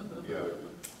 you know,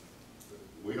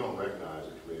 we don't recognize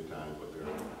it many times, but there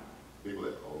are people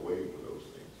that are waiting for those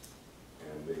things,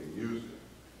 and they can use them,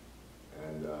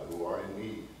 and who are in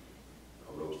need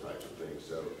of those types of things.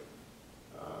 So,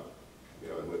 you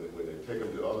know, when they take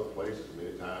them to other places,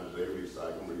 many times they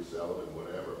recycle them, resell them, and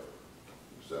whatever.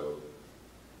 So,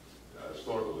 I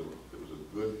thought it was a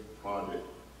good project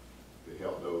to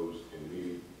help those in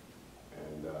need,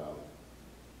 and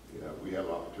you know, if we have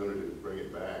an opportunity to bring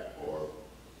it back or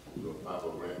do a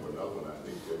FIFO grant for another one, I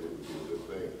think that it would be a good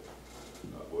thing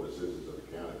for the citizens of the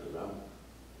county. Because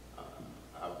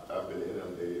I've been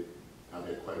inundated. I've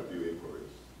had quite a few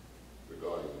inquiries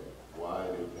regarding that. Why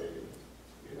are they taking it?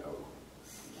 You know,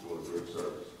 it's doing a great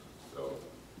service. So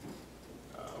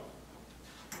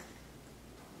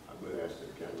I'm going to ask the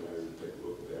county manager to take a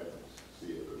look at that and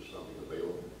see if there's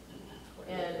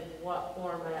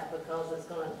format because it's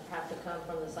gonna have to come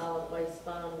from the solid waste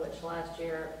fund, which last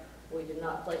year we did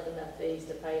not collect enough fees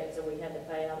to pay it, so we had to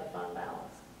pay out of fund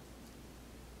balance.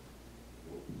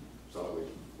 Solid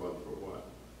waste fund for what?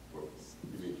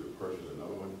 You mean to purchase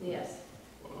another one? Yes,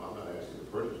 Well, I'm not asking to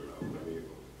purchase another one. I mean,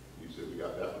 you said we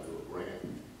got that one through a grant.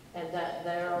 and that,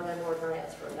 there are no more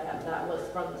grants for that. That was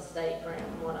from the state grant,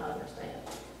 from what I understand.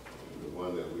 The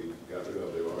one that we got rid of,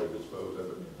 they've already disposed of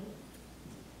it.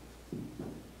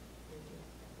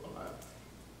 Well,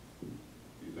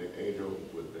 do you think Angel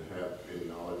would have any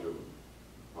knowledge of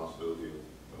possibility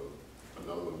of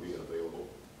another one being available?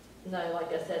 No,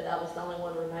 like I said, that was the only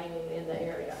one remaining in the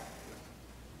area.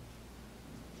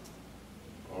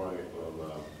 All right,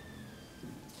 well,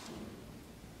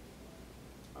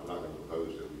 I'm not going to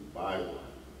propose that we buy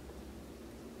one,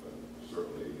 but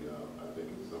certainly I think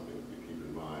it's something to keep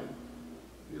in mind.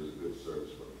 It is a good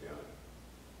service for the county.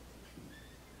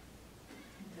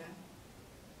 Okay.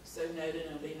 So noted,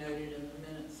 and it'll be noted in the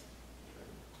minutes.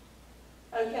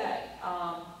 Okay,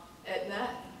 at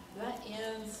that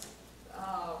ends,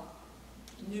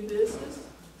 new business.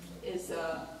 Is,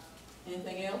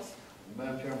 anything else?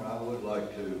 Madam Chairman, I would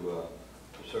like to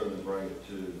certainly bring it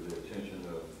to the attention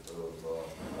of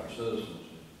our citizens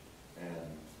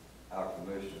and our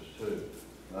commissioners too.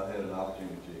 I had an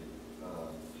opportunity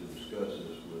to discuss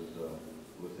this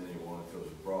with anyone because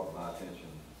it brought my attention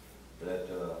that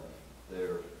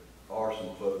there are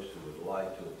some folks who would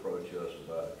like to approach us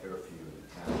about a curfew in the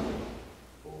county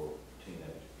for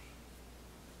teenagers.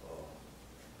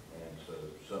 And so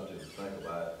something to think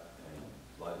about, and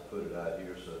I'd like to put it out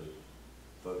here so that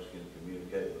folks can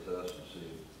communicate with us and see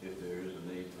if there is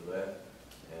a need for that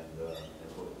and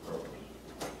what the purpose.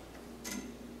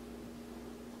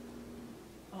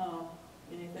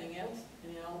 Anything else?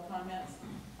 Any other comments?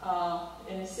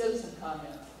 Any citizen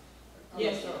comments?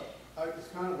 Yes, sir. It's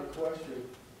kind of a question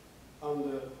on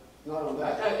the, not on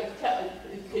that.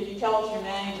 Could you tell us your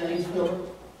name? James Miller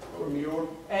from York.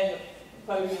 And the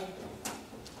podium?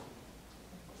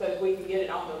 So that we can get it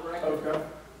on the record. Okay.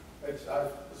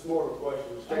 It's more of a question.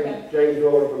 It's Okay. James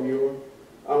Miller from York.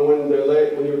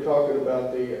 When you were talking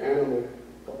about the animal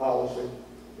policy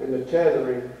and the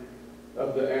tethering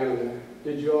of the animal,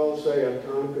 did you all say a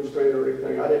time constraint or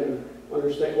anything? I didn't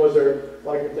understand. Was there,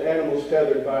 like, if the animal's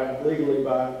tethered legally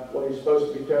by what he's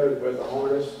supposed to be tethered with, a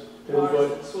harness, 10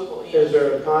 foot, Swivel is in.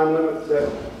 there a time limit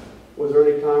was there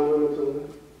any time limit on that?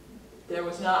 There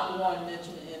was not one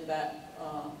mentioned in that,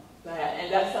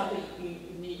 and that's something you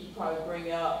need to probably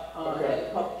bring up Okay. at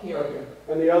the public hearing. Okay.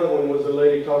 And the other one was the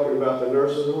lady talking about the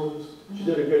nursing homes. She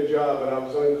did a good job, but I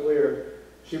was unclear.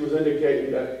 She was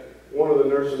indicating that one of the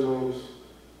nursing homes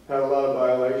had a lot of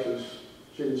violations.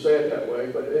 She didn't say it that way,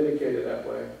 but it indicated that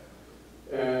way.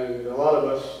 And a lot of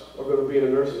us are going to be in a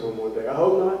nursing home one day. I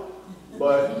hope not,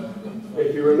 but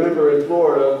if you remember in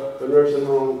Florida, the nursing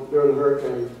home during the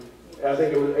hurricane, I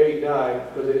think it was 8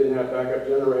 died because they didn't have backup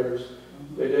generators.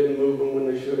 They didn't move them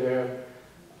when they should have,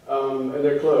 and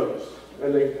they're closed.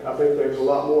 And I think there's a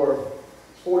lot more,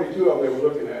 42 of them they were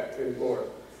looking at in Florida.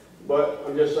 But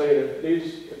I'm just saying,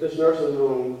 if this nursing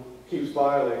home keeps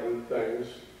violating things,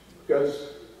 because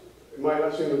it might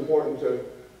not seem important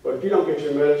but if you don't get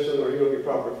your medicine or you don't get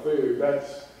proper food,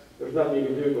 there's nothing you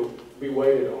can do but be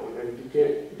waited on. And if you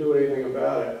can't do anything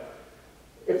about it,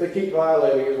 if they keep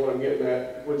violating is what I'm getting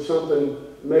at, would something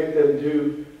make them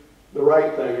do the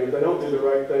right thing? And if they don't do the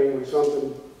right thing, would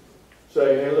something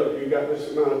say, hey, look, you've got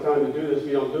this amount of time to do this, if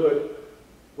you don't do it,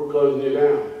 we're closing you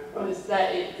down? The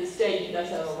state does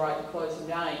have a right to close them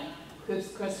down.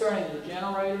 Concerning the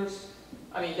generators,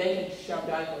 I mean, they can shut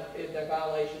down if their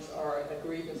violations are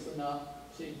egregious enough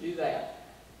to do that,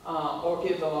 or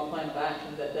give them a plan of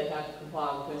action that they have to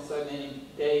comply within so many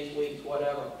days, weeks,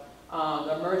 whatever.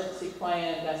 The emergency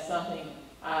plan, that's something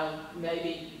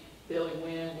maybe Billy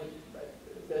Wynn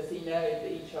does he know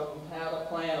if each of them have a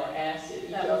plan or ask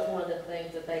it? That was one of the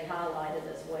things that they highlighted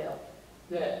as well.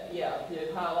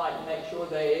 To highlight and make sure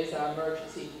there is an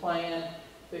emergency plan,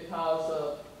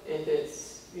 because if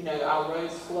it's, our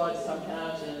roads flood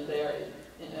sometimes and they're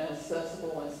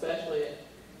inaccessible, and especially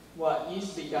what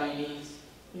used to be going east,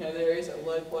 there is a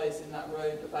low place in that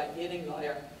road about getting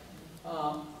there.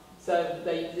 So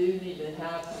they do need to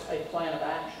have a plan of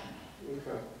action.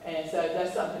 Okay. And so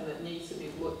that's something that needs to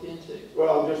be looked into.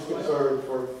 Well, I'm just concerned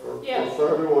for Yes.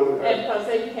 everyone. And because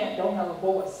they don't have a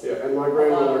voice. Yeah, and my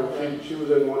grandmother, she was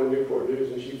in one of Newport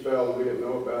News and she fell and we didn't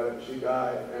know about it and she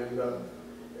died. And,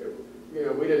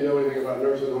 we didn't know anything about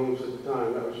nursing homes at the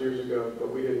time. That was years ago,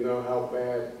 but we didn't know how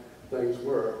bad things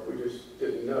were. We just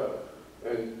didn't know.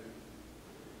 And,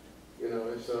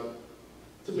 it's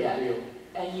a big deal.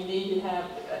 and you need to have,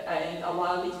 and a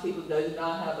lot of these people do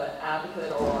not have an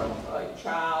advocate or a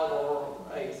child or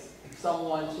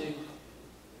someone to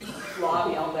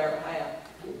lobby on their behalf.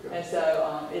 And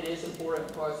so it is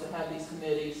important for us to have these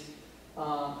committees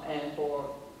and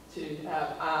to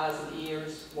have eyes and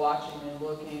ears watching and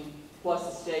looking, plus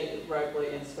the state that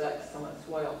regularly inspects them as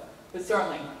well. But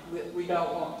certainly, we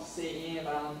don't want to see any of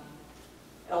our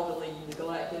elderly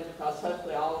neglected, because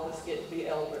hopefully all of us get to be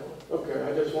elderly. Okay,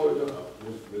 I just wanted to,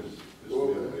 Ms.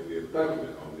 Smith may be able to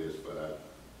comment on this, but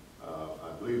I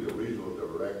believe the regional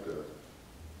director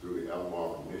through the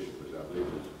Albemarle Commission, which I believe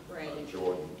is Randy.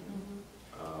 Jordan,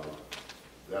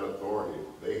 that authority,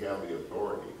 they have the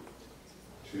authority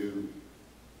to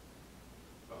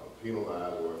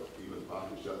penalize or even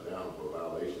possibly shut down for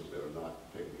violations that are not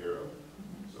taken care of.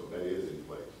 So that is in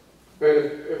place. and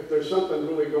if there's something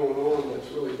really going on that's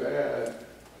really bad,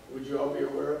 would you all be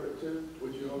aware of it too?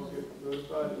 Would you all get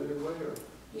notified in any way, or?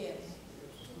 Yes.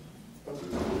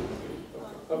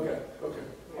 Okay,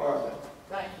 all right,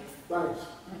 Thank you. thanks.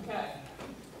 Okay.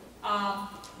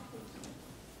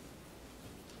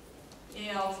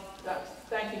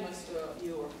 Thank you, Mr.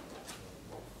 Ewer.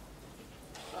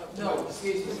 No,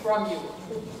 excuse me, from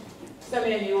Ewer. So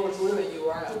many Ewers live in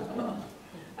Ewer.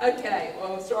 Okay, well,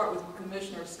 we'll start with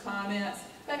Commissioner's comments.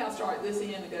 I think I'll start at this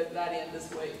end and go to that end this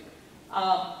week.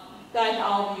 Thank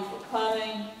all of you for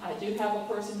coming. I do have a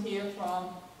person here from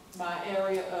my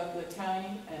area of the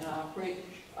county, and I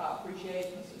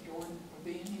appreciate Mr. Jordan for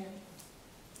being here.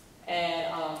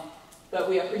 And but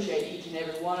we appreciate each and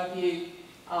every one of you.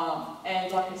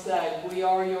 And like I say, we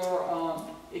are your,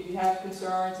 if you have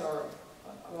concerns or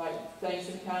like things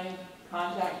in the county,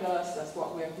 contact us. That's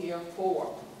what we're here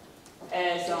for.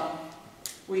 As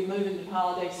we move into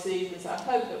holiday seasons, I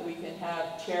hope that we can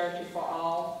have charity for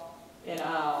all in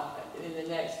the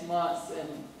next months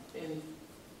and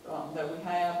that we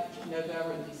have in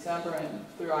November and December and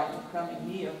throughout the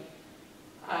coming year.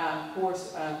 Of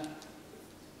course,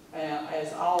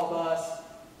 as all of us,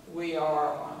 we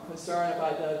are concerned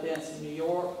about the events in New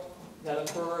York that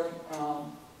occurred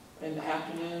in the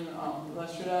afternoon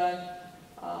yesterday.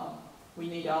 We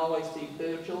need to always be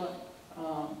vigilant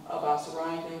of our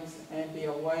surroundings and be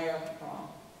aware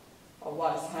of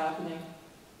what is happening.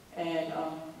 And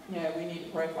we need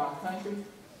to pray for our country,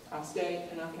 our state,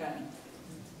 and our county.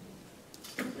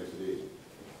 Yes, it is.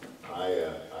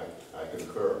 I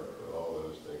concur with all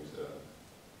those things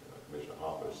Commissioner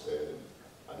Hopper said. And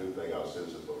I do thank our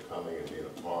citizens for coming and being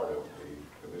a part of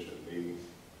the commission meetings,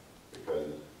 because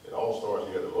it all starts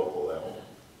here at the local level.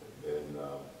 And then,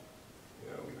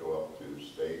 we go up to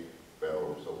state,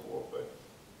 federal, and so forth. But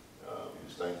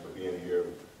just thanks for being here,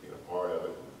 being a part of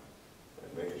it,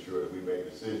 and making sure that we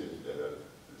make decisions that are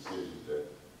decisions that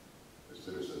the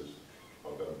citizens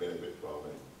are going to benefit from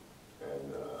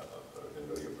and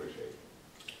really appreciate.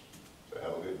 So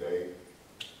have a good day.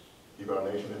 Keep our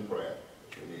nation in prayer.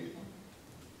 We need it.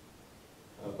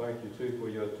 Thank you too for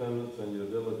your attendance and your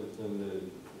diligence and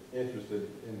the interest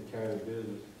in the county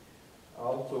business. I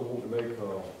also want to make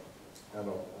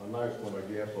a nice one,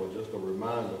 I guess, or just a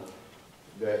reminder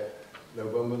that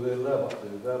November the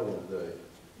 11th is Veterans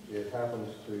Day. It happens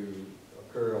to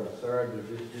occur on Saturday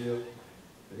this year.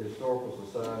 The Historical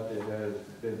Society has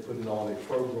been putting on a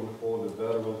program for the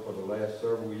veterans for the last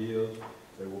several years.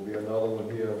 There will be another one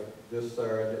here this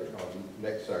Saturday,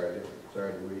 next Saturday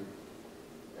week.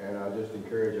 And I just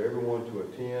encourage everyone to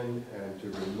attend and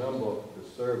to remember the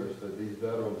service that these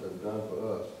veterans have done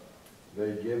for us.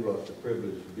 They give us the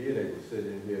privilege of being able to sit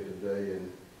in here today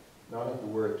and not have to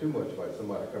worry too much about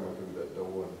somebody coming through that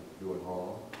door and doing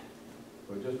harm.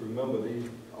 But just remember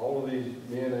all of these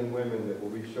men and women that will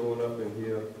be showing up in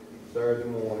here Saturday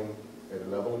morning at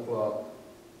 11 o'clock,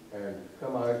 and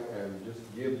come out and just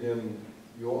give them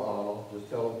your honor. Just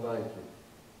tell them thank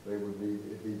you.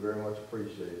 It'd be very much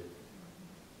appreciated.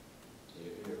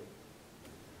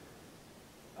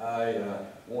 I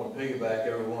want to piggyback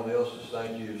everyone else's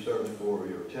thank you certainly for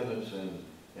your attendance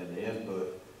and the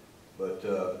input, but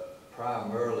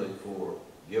primarily for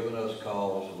giving us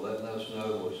calls and letting us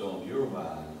know what's on your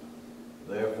mind.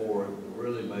 Therefore, it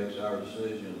really makes our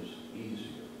decisions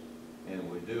easier. And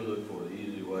we do look for the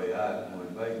easy way out when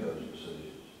we make those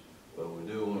decisions. But we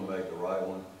do want to make the right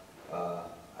one.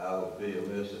 I would be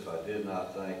amiss if I did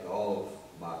not thank all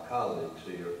of my colleagues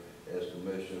here as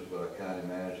commissioners, but our county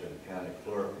manager and county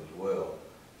clerk as well,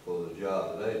 for the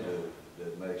job that they do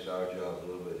that makes our job a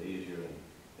little bit easier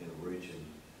in reaching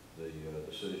the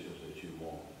decisions that you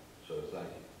want. So thank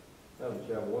you. Madam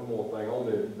Chairman, one more thing. On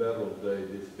the Veterans Day,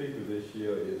 the speaker this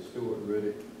year is Stuart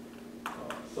Riddick.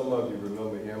 Some of you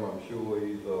remember him, I'm sure.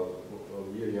 He's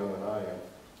a year younger than I am.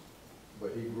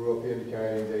 but he grew up here in the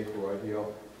county in Dayton, right here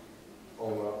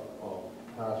on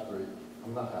High Street,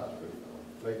 not High Street,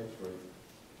 Lincoln Street.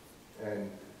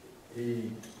 And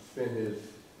he spent his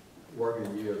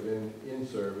working years in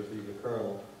service. He's a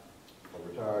colonel, a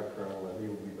retired colonel, and he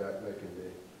will be back making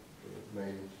the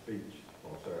main speech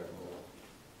on Saturday morning.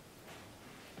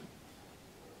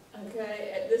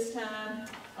 Okay, at this time,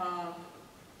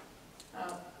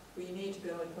 we need to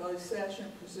go into closed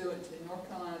session pursuant to North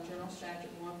Carolina General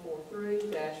Statute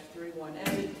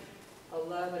 143-318,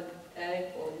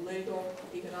 11A for legal,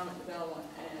 economic development,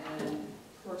 and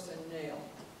personnel.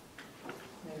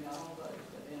 Maybe not all those,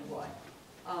 but anyway.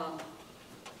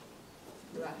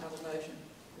 Do I have a motion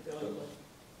to go into?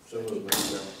 So moved,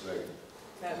 Madam Chairman.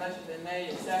 That motion's been made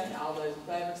and seconded. All those in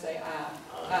favor say aye.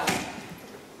 Aye.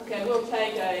 Okay, we'll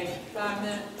take a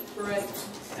 5-minute break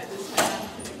at this time.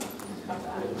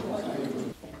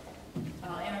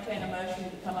 I'll entertain a motion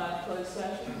to come out of closed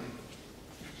session.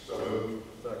 So moved.